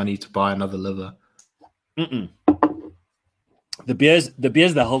enough money to buy another liver. The beer's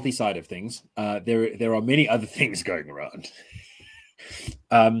the healthy side of things. There are many other things going around.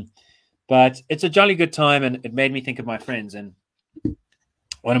 But it's a jolly good time, and it made me think of my friends. And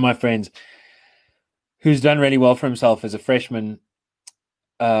one of my friends, who's done really well for himself as a freshman,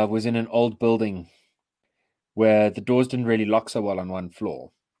 was in an old building where the doors didn't really lock so well on one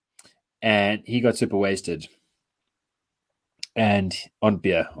floor, and he got super wasted and on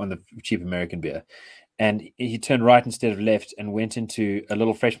beer, on the cheap American beer. And he turned right instead of left and went into a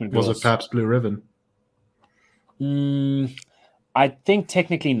little freshman girl's... Was it perhaps Blue Ribbon? I think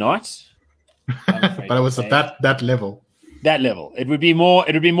technically not. But it was at that level. That level. It would be more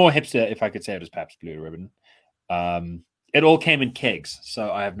hipster if I could say it was perhaps Blue Ribbon. It all came in kegs, so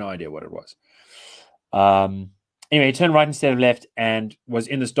I have no idea what it was. Anyway, he turned right instead of left and was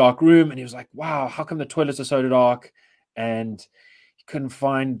in this dark room, and he was like, wow, how come the toilets are so dark? And he couldn't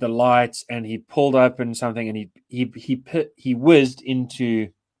find the lights, and he pulled open something, and he whizzed into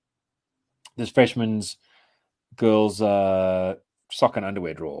this freshman's girl's sock and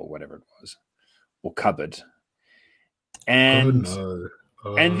underwear drawer or whatever it was, or cupboard. And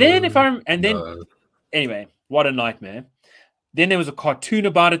anyway, what a nightmare. Then there was a cartoon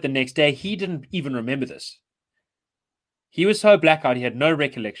about it the next day. He didn't even remember this. He was so blackout, he had no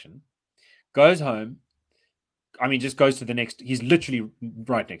recollection. Goes home. Just goes to the next. He's literally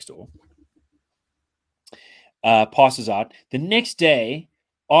right next door. Passes out. The next day,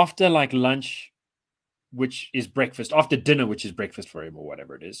 after like lunch, which is breakfast, after dinner, which is breakfast for him or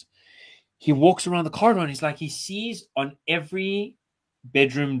whatever it is, he walks around the corridor and he's like, he sees on every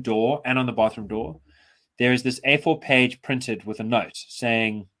bedroom door and on the bathroom door, there is this A4 page printed with a note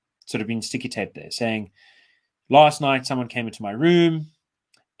saying, sort of being sticky taped there, saying, last night someone came into my room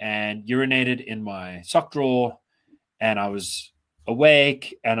and urinated in my sock drawer, and I was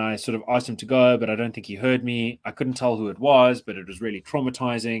awake and I sort of asked him to go, but I don't think he heard me. I couldn't tell who it was, but it was really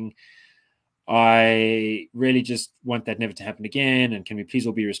traumatizing. I really just want that never to happen again. And can we please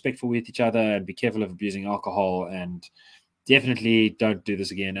all be respectful with each other and be careful of abusing alcohol, and definitely don't do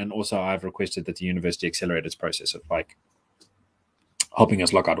this again. And also I've requested that the university accelerate its process of like helping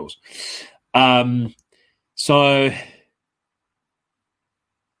us lock our doors. So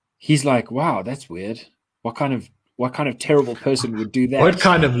he's like, wow, that's weird. What kind of terrible person would do that? What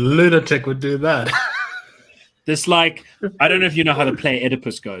kind of lunatic would do that? This, like, I don't know if you know how the play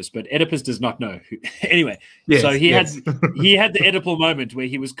Oedipus goes, but Oedipus does not know who. Anyway, yes, so he yes. had the Oedipal moment where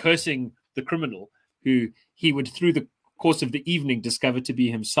he was cursing the criminal, who he would, through the course of the evening, discover to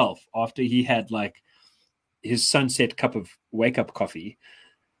be himself after he had like his sunset cup of wake-up coffee.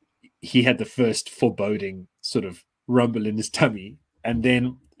 He had the first foreboding sort of rumble in his tummy, and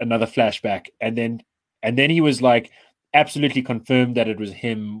then another flashback, and then he was like absolutely confirmed that it was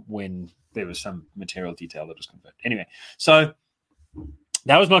him when there was some material detail that was confirmed. Anyway, so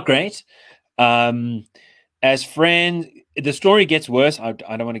that was not great. As friends, the story gets worse. I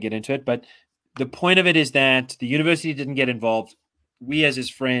don't want to get into it, but the point of it is that the university didn't get involved. We, as his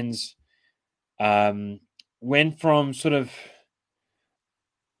friends, went from sort of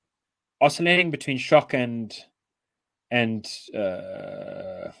oscillating between shock and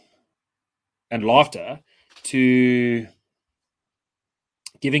laughter to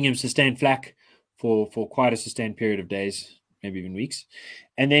giving him sustained flack for quite a sustained period of days, maybe even weeks.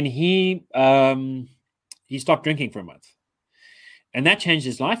 And then he stopped drinking for a month. And that changed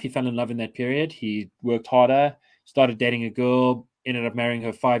his life. He fell in love in that period. He worked harder, started dating a girl, ended up marrying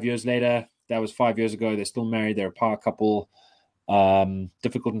her 5 years later. That was 5 years ago. They're still married. They're a power couple.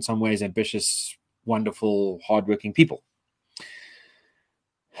 Difficult in some ways, ambitious, wonderful, hardworking people.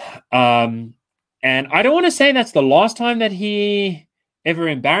 And I don't want to say that's the last time that he ever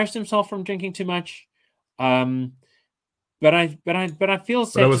embarrassed himself from drinking too much. But I feel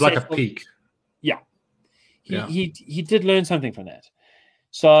safe. But it was like a peak. Yeah. He did learn something from that.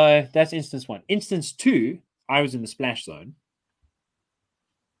 So that's instance one. Instance two, I was in the splash zone.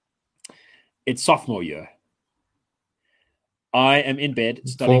 It's sophomore year. I am in bed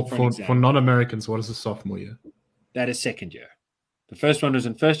studying for an exam. For non-Americans, what is a sophomore year? That is second year. The first one was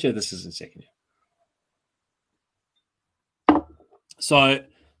in first year. This is in second year. So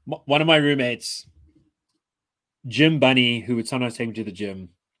one of my roommates, Jim Bunny, who would sometimes take me to the gym,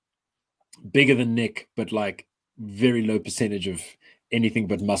 bigger than Nick, but like very low percentage of anything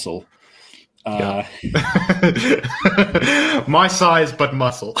but muscle. My size, but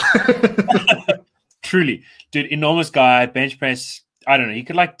muscle. Truly, dude, enormous guy, bench press. I don't know. He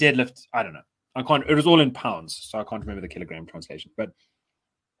could like deadlift. I don't know. I can't. It was all in pounds, so I can't remember the kilogram translation. But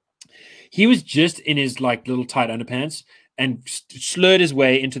he was just in his like little tight underpants and slurred his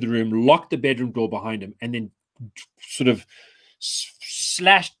way into the room, locked the bedroom door behind him, and then sort of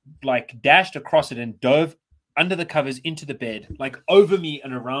dashed across it and dove under the covers into the bed, like over me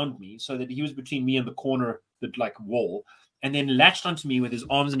and around me, so that he was between me and the corner, the like wall, and then latched onto me with his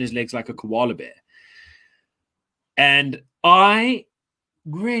arms and his legs like a koala bear. And I've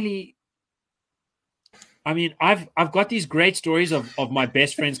got these great stories of my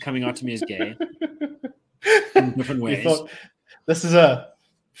best friends coming out to me as gay in different ways. You thought, this is a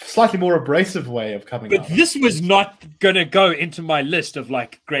slightly more abrasive way of coming out. But this was not going to go into my list of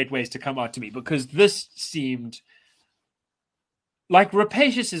like great ways to come out to me, because this seemed like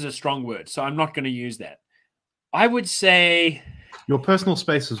rapacious is a strong word, so I'm not going to use that. I would say your personal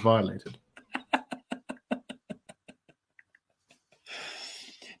space is violated.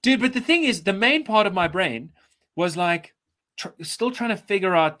 Dude, but the thing is, the main part of my brain was like still trying to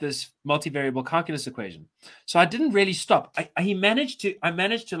figure out this multivariable calculus equation. So I didn't really stop. I managed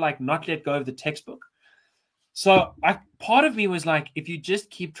to like not let go of the textbook. So part of me was like, if you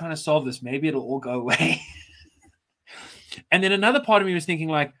just keep trying to solve this, maybe it'll all go away. And then another part of me was thinking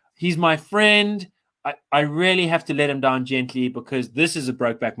like, he's my friend. I really have to let him down gently, because this is a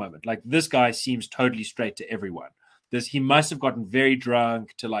Brokeback moment. Like, this guy seems totally straight to everyone. He must have gotten very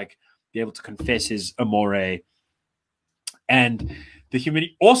drunk to like be able to confess his amore. And the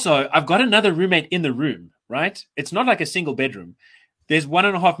humidity. Also, I've got another roommate in the room, right? It's not like a single bedroom. There's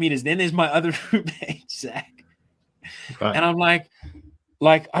 1.5 meters. Then there's my other roommate, Zach. Right. And I'm like,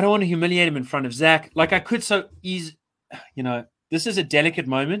 I don't want to humiliate him in front of Zach. Like, I could so easy, this is a delicate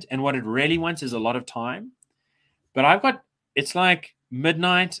moment, and what it really wants is a lot of time. But it's like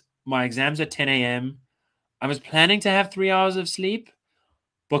midnight. My exams at 10 a.m. I was planning to have 3 hours of sleep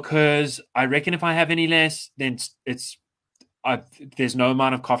because I reckon if I have any less, then there's no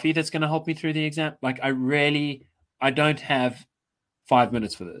amount of coffee that's going to help me through the exam. Like I don't have 5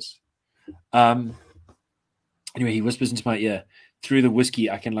 minutes for this. Anyway, he whispers into my ear, through the whiskey,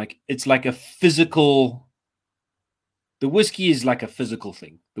 I can it's like a physical, the whiskey is like a physical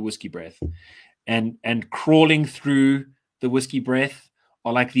thing, the whiskey breath. And crawling through the whiskey breath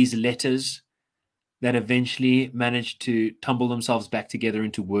are like these letters that eventually manage to tumble themselves back together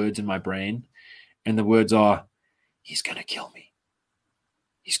into words in my brain. And the words are, he's going to kill me.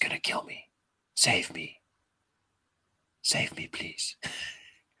 He's going to kill me. Save me. Save me, please.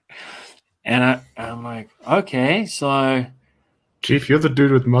 And I'm like, okay, so... Chief, you're the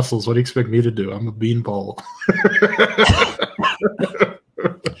dude with muscles. What do you expect me to do? I'm a beanpole.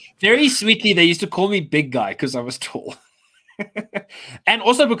 Very sweetly, they used to call me big guy because I was tall. And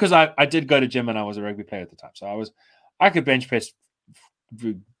also because I did go to gym and I was a rugby player at the time. So I could bench press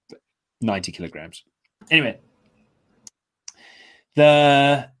 90 kilograms. Anyway,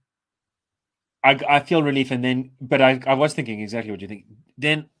 I feel relief, but I was thinking exactly what you think.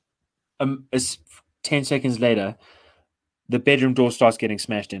 Then 10 seconds later, the bedroom door starts getting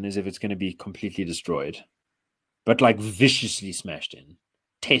smashed in as if it's going to be completely destroyed, but like viciously smashed in,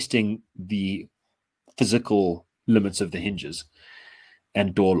 testing the physical limits of the hinges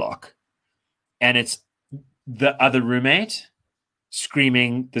and door lock. And it's the other roommate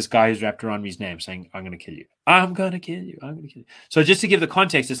screaming this guy who's wrapped around me's name, saying, I'm going to kill you. I'm going to kill you. I'm going to kill you. So just to give the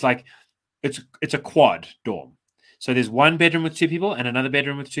context, it's like, it's a quad dorm. So there's one bedroom with two people and another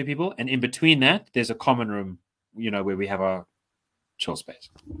bedroom with two people. And in between that, there's a common room, where we have our chill space.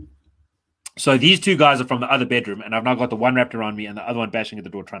 So these two guys are from the other bedroom, and I've now got the one wrapped around me and the other one bashing at the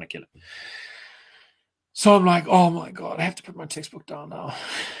door trying to kill him. So I'm like, oh my God, I have to put my textbook down now.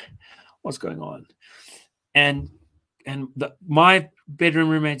 What's going on? And my bedroom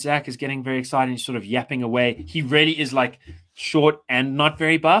roommate, Zach, is getting very excited. He's sort of yapping away. He really is like short and not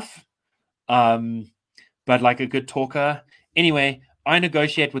very buff, but like a good talker. Anyway, I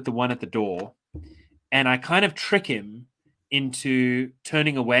negotiate with the one at the door, and I kind of trick him into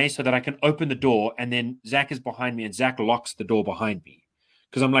turning away so that I can open the door, and then Zach is behind me and Zach locks the door behind me.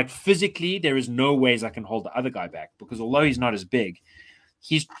 Because I'm like, physically, there is no ways I can hold the other guy back, because although he's not as big,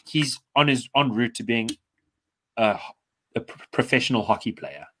 he's en route to being a professional hockey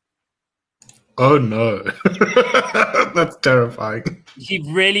player. Oh no. That's terrifying. He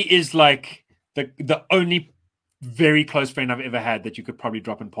really is like the only very close friend I've ever had that you could probably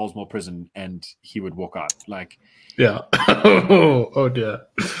drop in Pollsmoor prison and he would walk out. Like, yeah. Oh dear.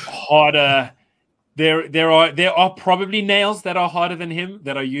 Harder. There are probably nails that are harder than him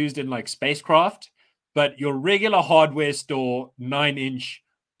that are used in like spacecraft, but your regular hardware store 9-inch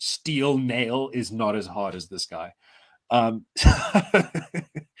steel nail is not as hard as this guy. I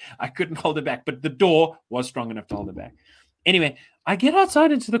couldn't hold it back, but the door was strong enough to hold it back. Anyway, I get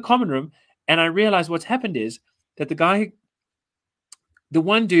outside into the common room and I realize what's happened is that the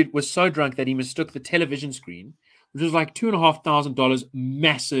one dude was so drunk that he mistook the television screen, which was like $2,500,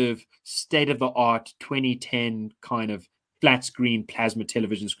 massive state-of-the-art 2010 kind of flat screen plasma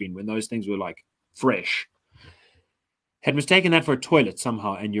television screen when those things were like fresh. Had mistaken that for a toilet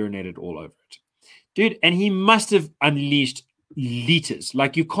somehow and urinated all over it. Dude, and he must have unleashed liters.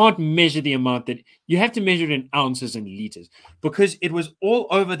 Like, you can't measure the amount that you have to measure it in ounces and liters, because it was all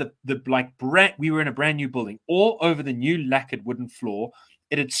over we were in a brand new building, all over the new lacquered wooden floor.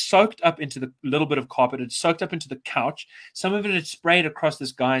 It had soaked up into the little bit of carpet. It had soaked up into the couch. Some of it had sprayed across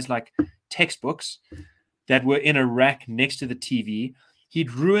this guy's like textbooks that were in a rack next to the TV.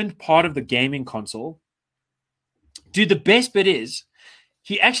 He'd ruined part of the gaming console. Dude, the best bit is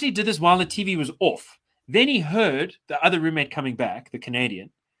he actually did this while the TV was off. Then he heard the other roommate coming back, the Canadian,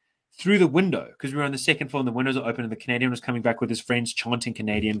 through the window, because we were on the second floor and the windows are open and the Canadian was coming back with his friends chanting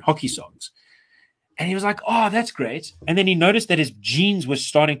Canadian hockey songs. And he was like, oh, that's great. And then he noticed that his jeans were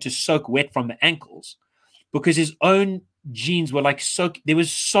starting to soak wet from the ankles because his own jeans were like soaked. There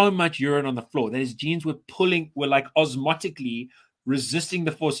was so much urine on the floor that his jeans were like osmotically resisting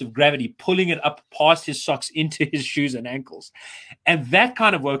the force of gravity, pulling it up past his socks into his shoes and ankles. And that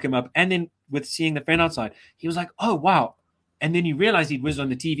kind of woke him up. And then with seeing the friend outside, he was like, oh, wow. And then he realized he'd whizzed on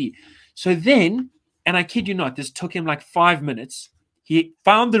the TV. So then, and I kid you not, this took him like 5 minutes. He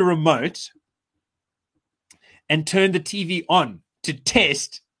found the remote and turned the TV on to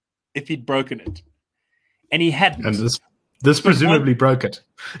test if he'd broken it. And he hadn't. And this presumably broke it.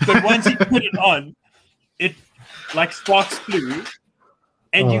 But once he put it on, like sparks flew,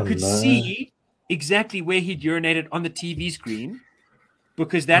 and you could see exactly where he'd urinated on the TV screen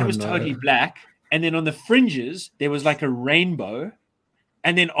because that was totally black. And then on the fringes, there was like a rainbow.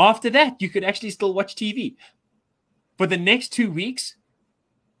 And then after that, you could actually still watch TV. For the next 2 weeks,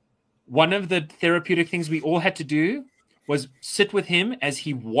 one of the therapeutic things we all had to do was sit with him as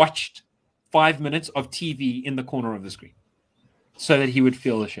he watched 5 minutes of TV in the corner of the screen so that he would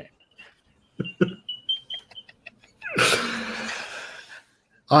feel ashamed.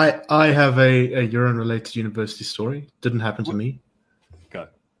 I have a urine-related university story. Didn't happen to me. Go.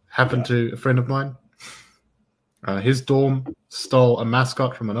 Happened to a friend of mine. His dorm stole a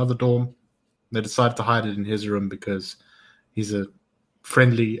mascot from another dorm. They decided to hide it in his room because he's a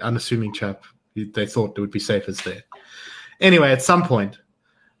friendly, unassuming chap. They thought it would be safest there. Anyway, at some point,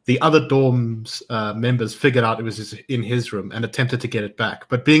 the other dorm's members figured out it was in his room and attempted to get it back.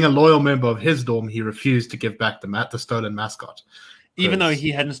 But being a loyal member of his dorm, he refused to give back the stolen mascot. Even though he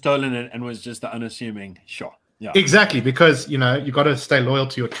hadn't stolen it and was just the unassuming, sure. Yeah. Exactly, because, you got to stay loyal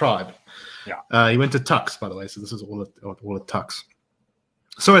to your tribe. Yeah. He went to Tux, by the way, so this is all at Tux.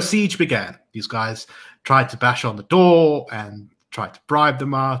 So a siege began. These guys tried to bash on the door and tried to bribe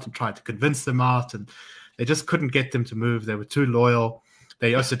them out and tried to convince them out, and they just couldn't get them to move. They were too loyal.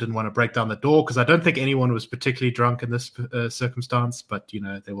 They also didn't want to break down the door because I don't think anyone was particularly drunk in this circumstance, but,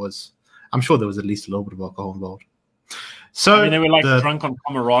 I'm sure there was at least a little bit of alcohol involved. So they were like drunk on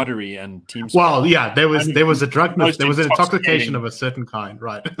camaraderie and team sport. Well, yeah, there was a drunkenness, there was an intoxication of a certain kind,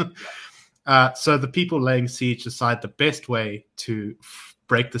 right? So the people laying siege decided the best way to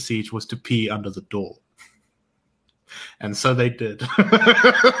break the siege was to pee under the door. And so they did.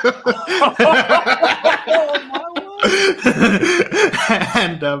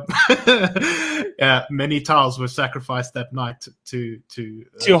 And many towels were sacrificed that night to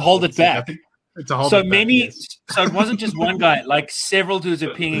hold it back. So it wasn't just one guy, like several dudes are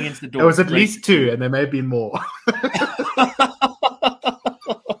peeing against the door. There was at least two, and there may have been more.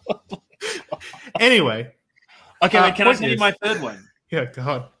 Anyway. Okay, can I tell you my third one? Yeah, go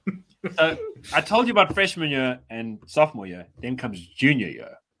on. So I told you about freshman year and sophomore year. Then comes junior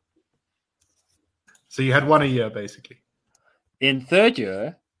year. So you had one a year, basically. In third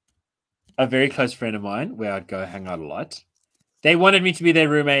year, a very close friend of mine, where I'd go hang out a lot, they wanted me to be their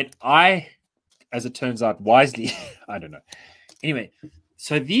roommate. I, as it turns out, wisely, I don't know. Anyway,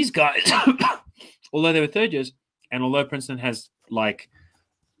 so these guys, although they were third years, and although Princeton has like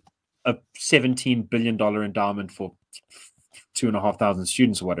a $17 billion endowment for 2,500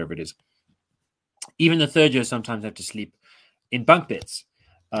 students or whatever it is, even the third years sometimes have to sleep in bunk beds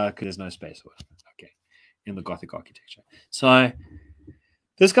because there's no space in the Gothic architecture. So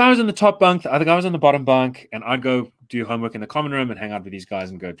this guy was in the top bunk, the other guy was on the bottom bunk, and I'd go do homework in the common room and hang out with these guys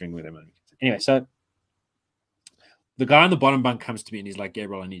and go drink with them. Anyway, so the guy on the bottom bunk comes to me and he's like,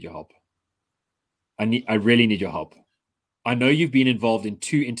 Gabriel, I need your help. I really need your help. I know you've been involved in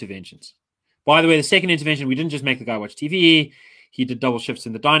 2 interventions. By the way, the second intervention, we didn't just make the guy watch TV. He did double shifts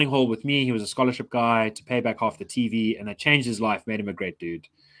in the dining hall with me. He was a scholarship guy to pay back half the TV, and that changed his life, made him a great dude.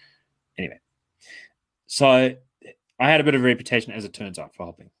 Anyway, so I had a bit of a reputation, as it turns out, for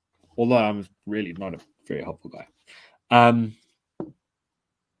helping, although I'm really not a very helpful guy.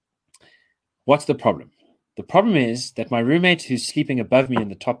 What's the problem? The problem is that my roommate, who's sleeping above me in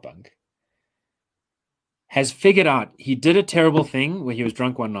the top bunk, has figured out he did a terrible thing where he was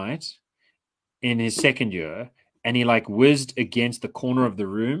drunk one night in his second year, and he like whizzed against the corner of the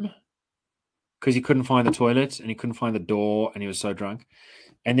room because he couldn't find the toilet and he couldn't find the door and he was so drunk.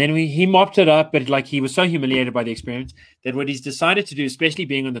 And then he mopped it up, but like he was so humiliated by the experience that what he's decided to do, especially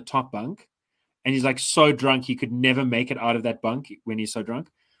being on the top bunk, and he's like so drunk he could never make it out of that bunk when he's so drunk,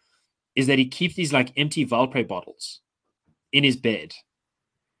 is that he keeps these like empty Valpre bottles in his bed.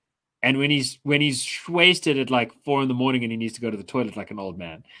 And when he's wasted at like 4 a.m. and he needs to go to the toilet like an old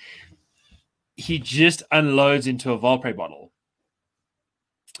man, he just unloads into a Valpre bottle.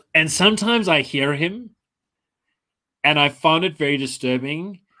 And sometimes I hear him, and I found it very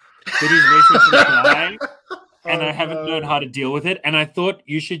disturbing that he's racing to the guy, and I haven't known how to deal with it. And I thought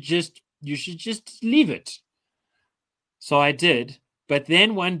you should just leave it. So I did. But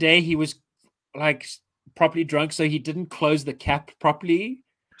then one day he was like properly drunk, so he didn't close the cap properly.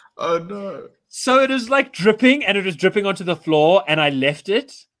 Oh no. So it was like dripping, and it was dripping onto the floor, and I left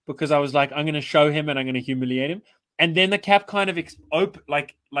it because I was like, I'm going to show him and I'm going to humiliate him. And then the cap kind of opened,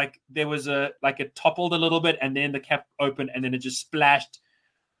 like there was it toppled a little bit, and then the cap opened, and then it just splashed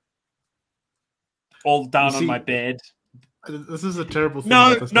all down on my bed. This is a terrible thing. No,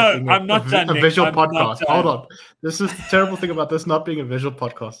 about this no, being I'm not done. A visual I'm podcast. Hold on. This is the terrible thing about this not being a visual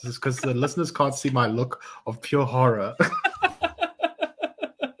podcast. Is because the listeners can't see my look of pure horror.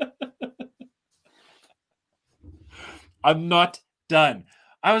 I'm not done.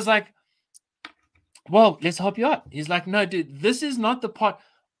 I was like, well, let's help you out. He's like, no, dude, this is not the part.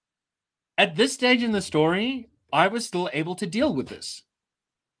 At this stage in the story, I was still able to deal with this.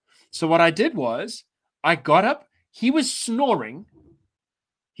 So what I did was I got up. He was snoring.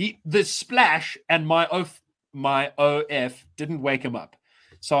 The splash and my OF didn't wake him up.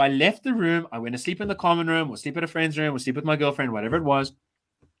 So I left the room. I went to sleep in the common room, or sleep at a friend's room, or sleep with my girlfriend, whatever it was.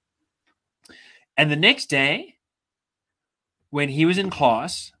 And the next day, when he was in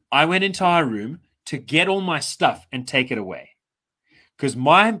class, I went into our room to get all my stuff and take it away. Because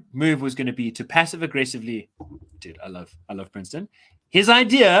my move was going to be to passive aggressively, dude, I love Princeton. His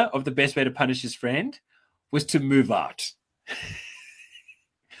idea of the best way to punish his friend was to move out.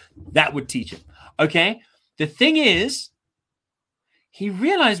 That would teach him. Okay. The thing is, he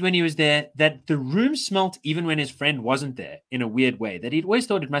realized when he was there that the room smelt even when his friend wasn't there in a weird way, that he'd always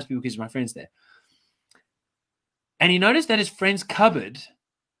thought it must be because my friend's there. And he noticed that his friend's cupboard,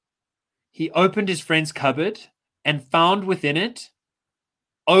 he opened his friend's cupboard and found within it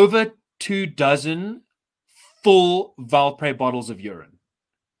over 24 full Valpre bottles of urine.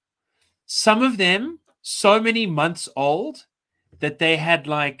 Some of them so many months old that they had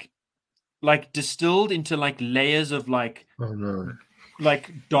like distilled into like layers of like, oh no,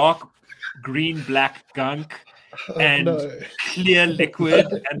 like dark green black gunk and clear liquid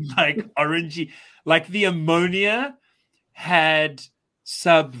and like orangey. Like the ammonia had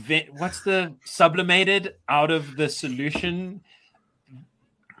sublimated out of the solution.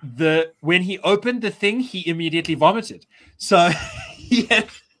 When he opened the thing, he immediately vomited. So he had...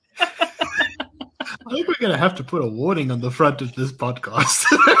 I think we're going to have to put a warning on the front of this podcast.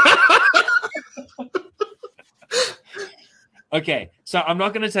 Okay, so I'm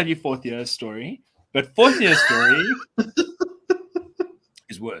not going to tell you fourth year's story, but fourth year's story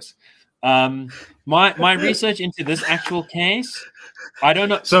is worse. My research into this actual case, I don't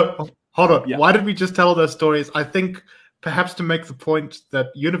know. So hold on. Yeah. Why did we just tell those stories? I think perhaps to make the point that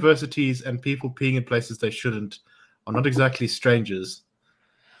universities and people peeing in places they shouldn't are not exactly strangers.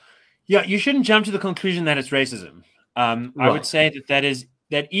 Yeah, you shouldn't jump to the conclusion that it's racism. Right. I would say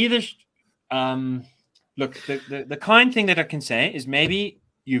that either. Look, the kind thing that I can say is maybe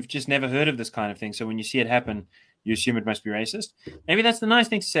you've just never heard of this kind of thing. So when you see it happen, you assume it must be racist. Maybe that's the nice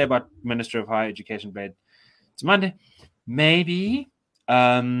thing to say about Minister of Higher Education, Blade. It's Monday. Maybe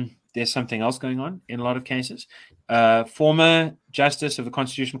there's something else going on in a lot of cases. Former Justice of the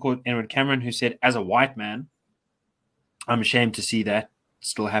Constitutional Court, Edward Cameron, who said, as a white man, I'm ashamed to see that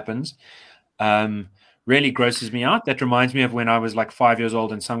still happens. Really grosses me out. That reminds me of when I was like 5 years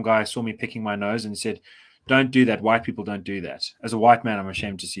old and some guy saw me picking my nose and said, don't do that. White people don't do that. As a white man, I'm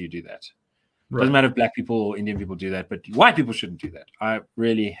ashamed to see you do that. Right. Doesn't matter if black people or Indian people do that, but white people shouldn't do that. I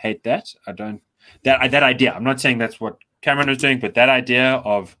really hate that. I don't that idea. I'm not saying that's what Cameron was doing, but that idea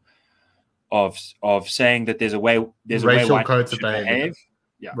of saying that there's a way white people should behave.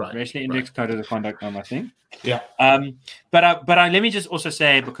 Yeah, right. Racially indexed code of the conduct on my thing. Yeah. But let me just also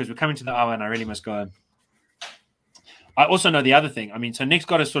say, because we're coming to the hour and I really must go. I also know the other thing. I mean, so Nick's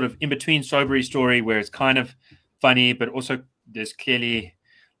got a sort of in-between sobery story where it's kind of funny, but also there's clearly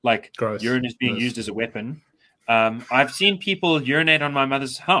like gross. Urine is being used as a weapon. I've seen people urinate on my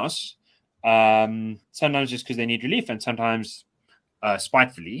mother's house, sometimes just because they need relief and sometimes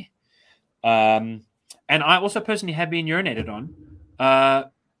spitefully. And I also personally have been urinated on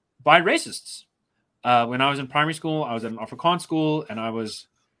by racists. When I was in primary school, I was at an Afrikaans school and I was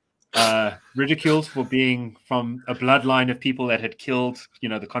ridiculed for being from a bloodline of people that had killed,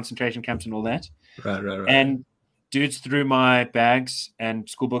 the concentration camps and all that. Right. And dudes threw my bags and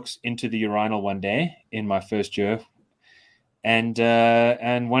school books into the urinal one day in my first year, and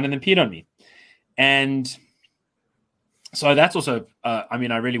one of them peed on me. And so that's also, I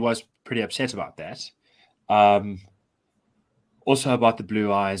really was pretty upset about that. Also about the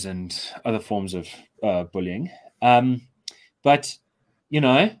blue eyes and other forms of bullying. But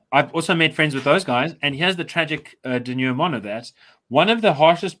I've also made friends with those guys. And here's the tragic denouement of that. One of the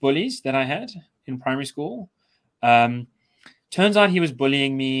harshest bullies that I had in primary school, turns out he was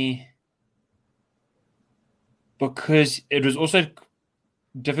bullying me because it was also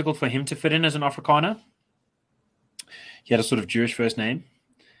difficult for him to fit in as an Afrikaner. He had a sort of Jewish first name.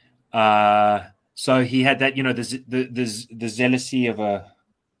 So he had that, the zealousy of a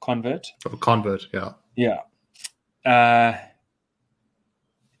convert. Of a convert, yeah. Yeah.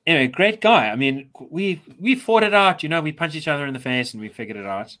 anyway, great guy. I mean, we fought it out. We punched each other in the face and we figured it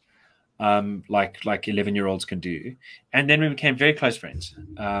out, like 11-year-olds can do. And then we became very close friends.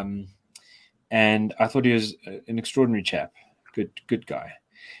 And I thought he was an extraordinary chap, good guy.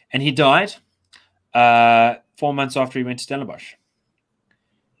 And he died 4 months after he went to Stellenbosch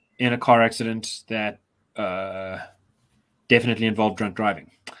in a car accident that definitely involved drunk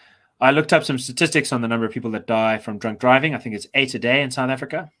driving. I looked up some statistics on the number of people that die from drunk driving. I think it's 8 a day in South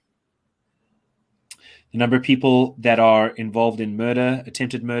Africa. The number of people that are involved in murder,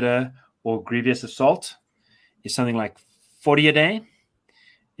 attempted murder, or grievous assault is something like 40 a day.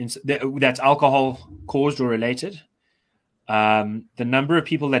 That's alcohol caused or related. The number of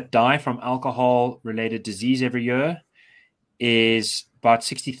people that die from alcohol-related disease every year is about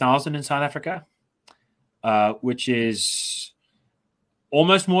 60,000 in South Africa, which is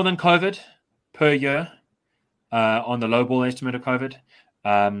almost more than COVID per year on the lowball estimate of COVID.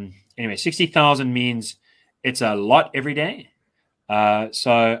 Anyway, 60,000 means it's a lot every day.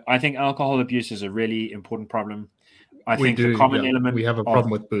 So I think alcohol abuse is a really important problem. I think the common element we have a problem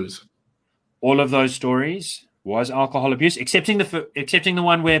with booze. All of those stories was alcohol abuse, excepting the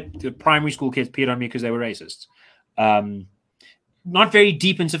one where the primary school kids peed on me because they were racists. Not very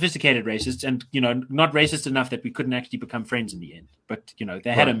deep and sophisticated racists, and not racist enough that we couldn't actually become friends in the end. But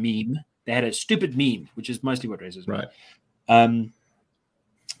they had a meme. They had a stupid meme, which is mostly what racism. Right.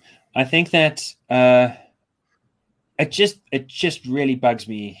 I think that it just really bugs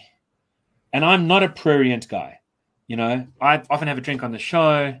me, and I'm not a prurient guy. I often have a drink on the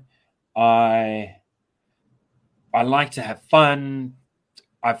show. I like to have fun.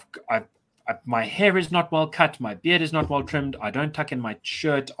 My hair is not well cut. My beard is not well trimmed. I don't tuck in my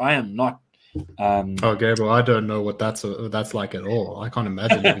shirt. I am not. Gabriel, I don't know what that's like at all. I can't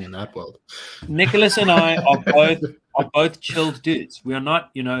imagine living in that world. Nicholas and I are both chilled dudes. We are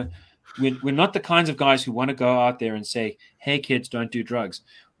not, we're not the kinds of guys who want to go out there and say, "Hey, kids, don't do drugs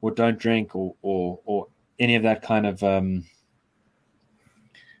or don't drink or any of that kind of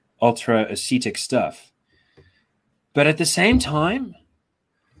ultra ascetic stuff." But at the same time,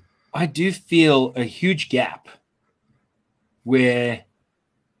 I do feel a huge gap where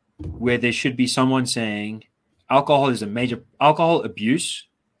there should be someone saying alcohol abuse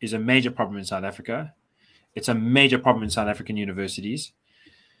is a major problem in South Africa. It's a major problem in South African universities,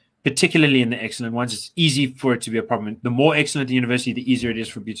 particularly in the excellent ones. It's easy for it to be a problem. The more excellent the university, the easier it is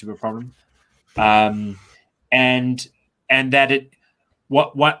for it to be a problem. And that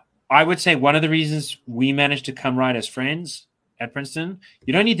what I would say one of the reasons we managed to come right as friends at Princeton,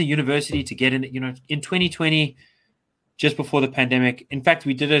 you don't need the university to get in. In 2020, just before the pandemic, in fact,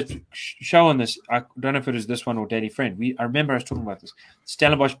 we did a show on this. I don't know if it was this one or Daily Friend. I remember I was talking about this.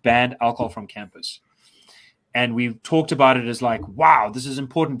 Stellenbosch banned alcohol from campus. And we talked about it as like, wow, this is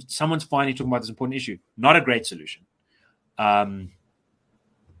important. Someone's finally talking about this important issue. Not a great solution. But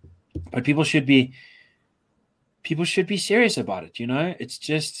people should be serious about it. It's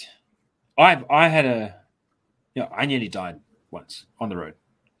just, I nearly died once on the road.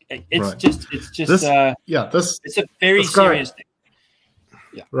 It's a very serious thing.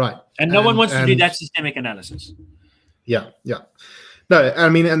 Yeah. Right. And no one wants to do that systemic analysis. Yeah. Yeah. No, I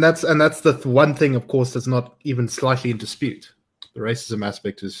mean, and that's the one thing, of course, that's not even slightly in dispute. The racism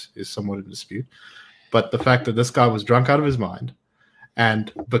aspect is somewhat in dispute. But the fact that this guy was drunk out of his mind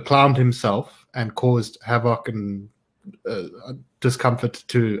and beclowmed himself and caused havoc and discomfort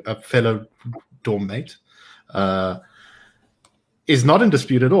to a fellow dorm mate is not in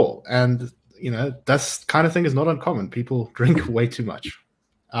dispute at all. And, that kind of thing is not uncommon. People drink way too much.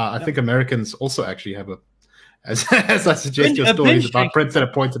 I think Americans also actually have as I suggest your stories about Princeton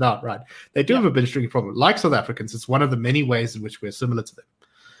have pointed out, right? They do have a binge drinking problem. Like South Africans, it's one of the many ways in which we're similar to them,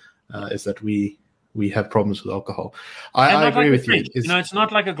 is that we have problems with alcohol. I agree with you. It's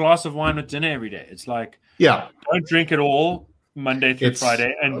not like a glass of wine with dinner every day. It's like, don't drink at all Monday through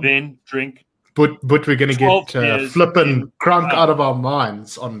Friday and then drink. But we're going to get flipping crunk out of our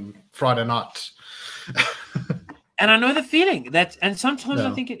minds on Friday night. And I know the feeling and sometimes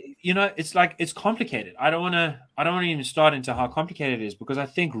I think it's like it's complicated. I don't want to even start into how complicated it is, because I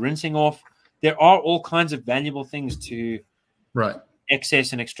think rinsing off, there are all kinds of valuable things to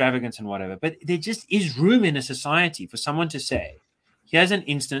excess and extravagance and whatever, but there just is room in a society for someone to say, here's an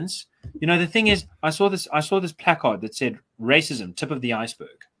instance. The thing is, I saw this placard that said racism, tip of the iceberg.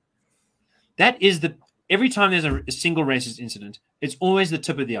 That is every time there's a single racist incident, it's always the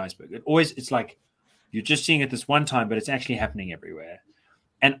tip of the iceberg. It's like you're just seeing it this one time, but it's actually happening everywhere.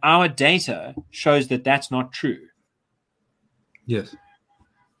 And our data shows that that's not true. Yes.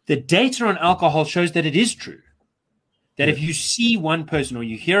 The data on alcohol shows that it is true. that if you see one person or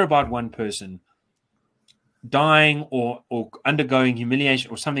you hear about one person dying or undergoing humiliation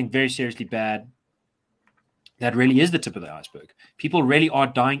or something very seriously bad, that really is the tip of the iceberg. People really are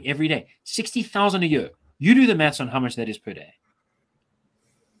dying every day. 60,000 a year. You do the maths on how much that is per day.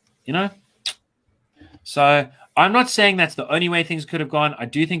 You know? So I'm not saying that's the only way things could have gone. I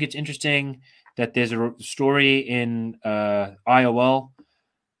do think it's interesting that there's a story in IOL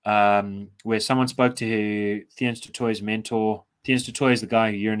where someone spoke to Theuns du Toit's mentor. Theuns du Toit is the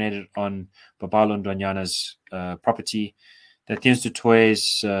guy who urinated on Babalo Ndwanyana's property. That Theuns du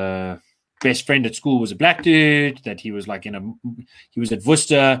Toit's best friend at school was a black dude. That he was like he was at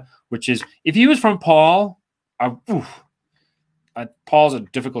Worcester, which is, if he was from Paarl, Paarl's a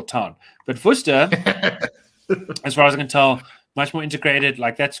difficult town, but Worcester, as far as I can tell, much more integrated.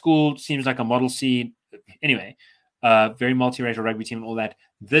 Like, that school seems like a Model C. Anyway, very multiracial rugby team and all that.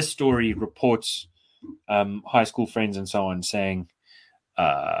 This story reports high school friends and so on saying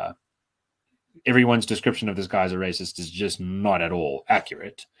everyone's description of this guy as a racist is just not at all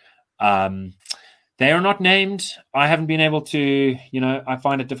accurate. They are not named. I haven't been able to, I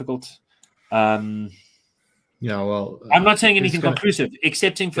find it difficult. Yeah, well, I'm not saying anything conclusive,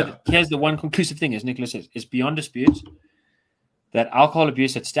 excepting for here's the one conclusive thing, as Nicholas says, it's beyond dispute that alcohol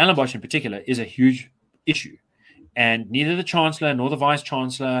abuse at Stellenbosch in particular is a huge issue. And neither the Chancellor nor the Vice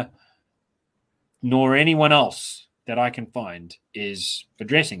Chancellor nor anyone else that I can find is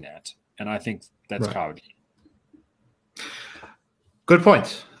addressing that. And I think that's cowardly. Good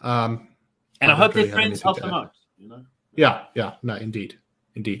point. And I hope their friends help them out. Yeah, no, indeed.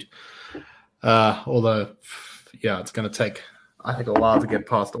 Although, it's going to take, I think, a while to get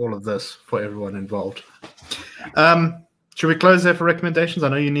past all of this for everyone involved. Should we close there for recommendations? I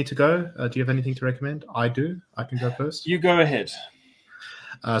know you need to go. Do you have anything to recommend? I do. I can go first. You go ahead.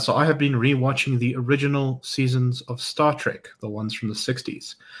 So I have been rewatching the original seasons of Star Trek, the ones from the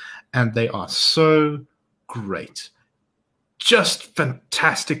 60s, and they are so great. Just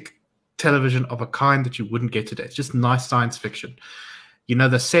fantastic television of a kind that you wouldn't get today. It's just nice science fiction.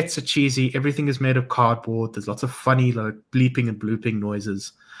 The sets are cheesy. Everything is made of cardboard. There's lots of funny bleeping and blooping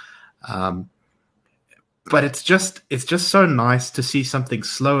noises. But it's just so nice to see something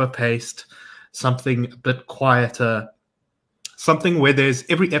slower paced, something a bit quieter, something where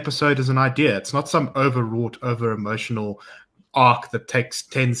every episode is an idea. It's not some overwrought, over-emotional arc that takes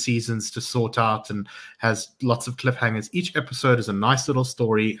 10 seasons to sort out and has lots of cliffhangers. Each episode is a nice little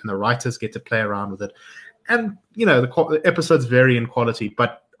story, and the writers get to play around with it. And, the episodes vary in quality,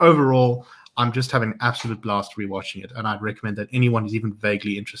 but overall, I'm just having an absolute blast rewatching it. And I'd recommend that anyone who's even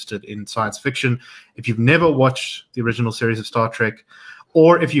vaguely interested in science fiction, if you've never watched the original series of Star Trek,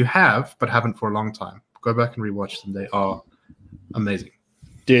 or if you have, but haven't for a long time, go back and rewatch them. They are amazing.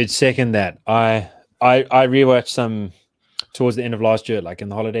 Dude, second that. I rewatched some towards the end of last year, like in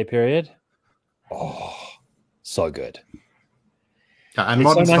the holiday period. Oh, so good. Yeah, and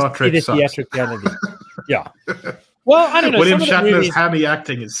modern Star Trek sucks. Yeah. Well, I don't know. William Shatner's hammy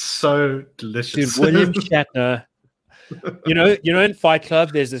acting is so delicious. Dude, William Shatner. In Fight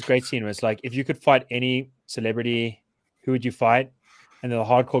Club, there's this great scene where it's like, if you could fight any celebrity, who would you fight? And the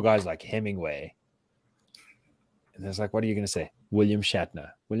hardcore guy's like, Hemingway. And it's like, what are you going to say? William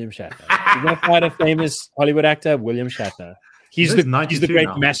Shatner. You're going to fight a famous Hollywood actor? William Shatner. He's the great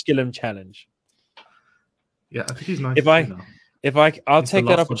now. Masculine challenge. Yeah, I think he's 92 now. I'll take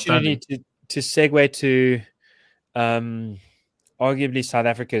that opportunity to segue to arguably South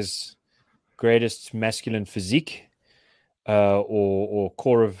Africa's greatest masculine physique or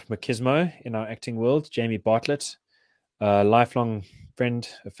core of machismo in our acting world, Jamie Bartlett, a lifelong friend,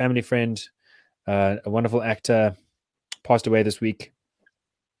 a family friend, a wonderful actor, passed away this week.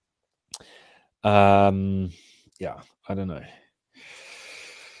 I don't know.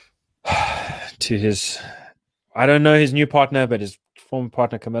 I don't know his new partner, but his former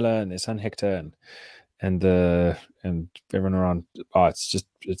partner Camilla and their son Hector and everyone around.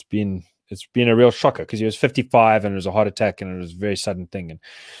 It's been a real shocker because he was 55 and it was a heart attack and it was a very sudden thing. And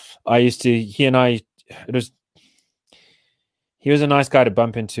he was a nice guy to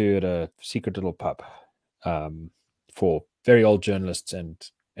bump into at a secret little pub for very old journalists and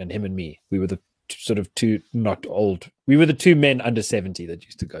him and me. We were the sort of two, not old. We were the two men under 70 that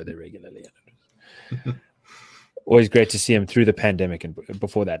used to go there regularly. Always great to see him through the pandemic and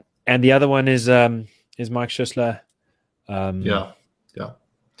before that. And the other one is Mike Schussler.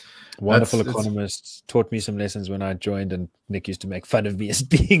 Wonderful economist. Taught me some lessons when I joined, and Nick used to make fun of me as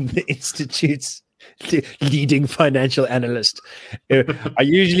being the Institute's leading financial analyst. I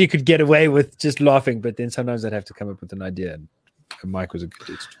usually could get away with just laughing, but then sometimes I'd have to come up with an idea. And Mike was a good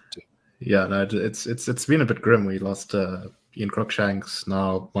dude too. Yeah, no, it's been a bit grim. We lost Ian Cruikshanks,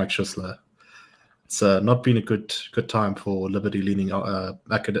 now Mike Schussler. It's not been a good time for liberty-leaning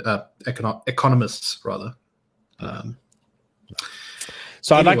economists, rather.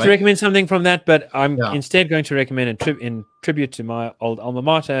 So I'd like to recommend something from that, but I'm instead going to recommend in tribute to my old alma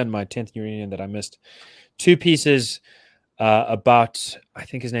mater and my 10th reunion that I missed, 2 pieces about, I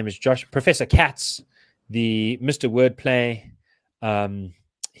think his name is Professor Katz, the Mr. Wordplay.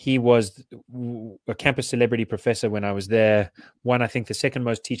 He was a campus celebrity professor when I was there. Won, I think, the second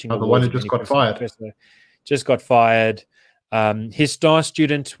most teaching award. The one who just got fired. Professor. Just got fired. His star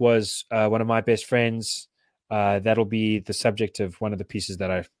student was one of my best friends. That'll be the subject of one of the pieces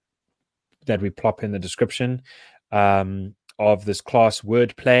that we plop in the description of this class,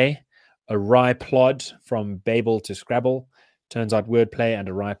 Wordplay, a wry plod from Babel to Scrabble. Turns out Wordplay and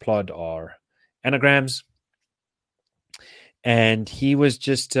a wry plod are anagrams. And he was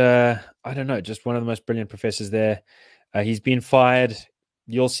just, I don't know, just one of the most brilliant professors there. He's been fired.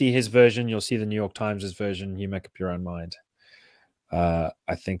 You'll see his version. You'll see the New York Times' version. You make up your own mind. I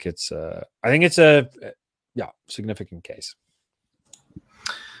think it's a significant case.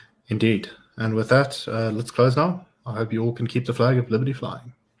 Indeed. And with that, let's close now. I hope you all can keep the flag of liberty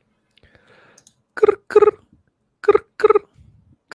flying.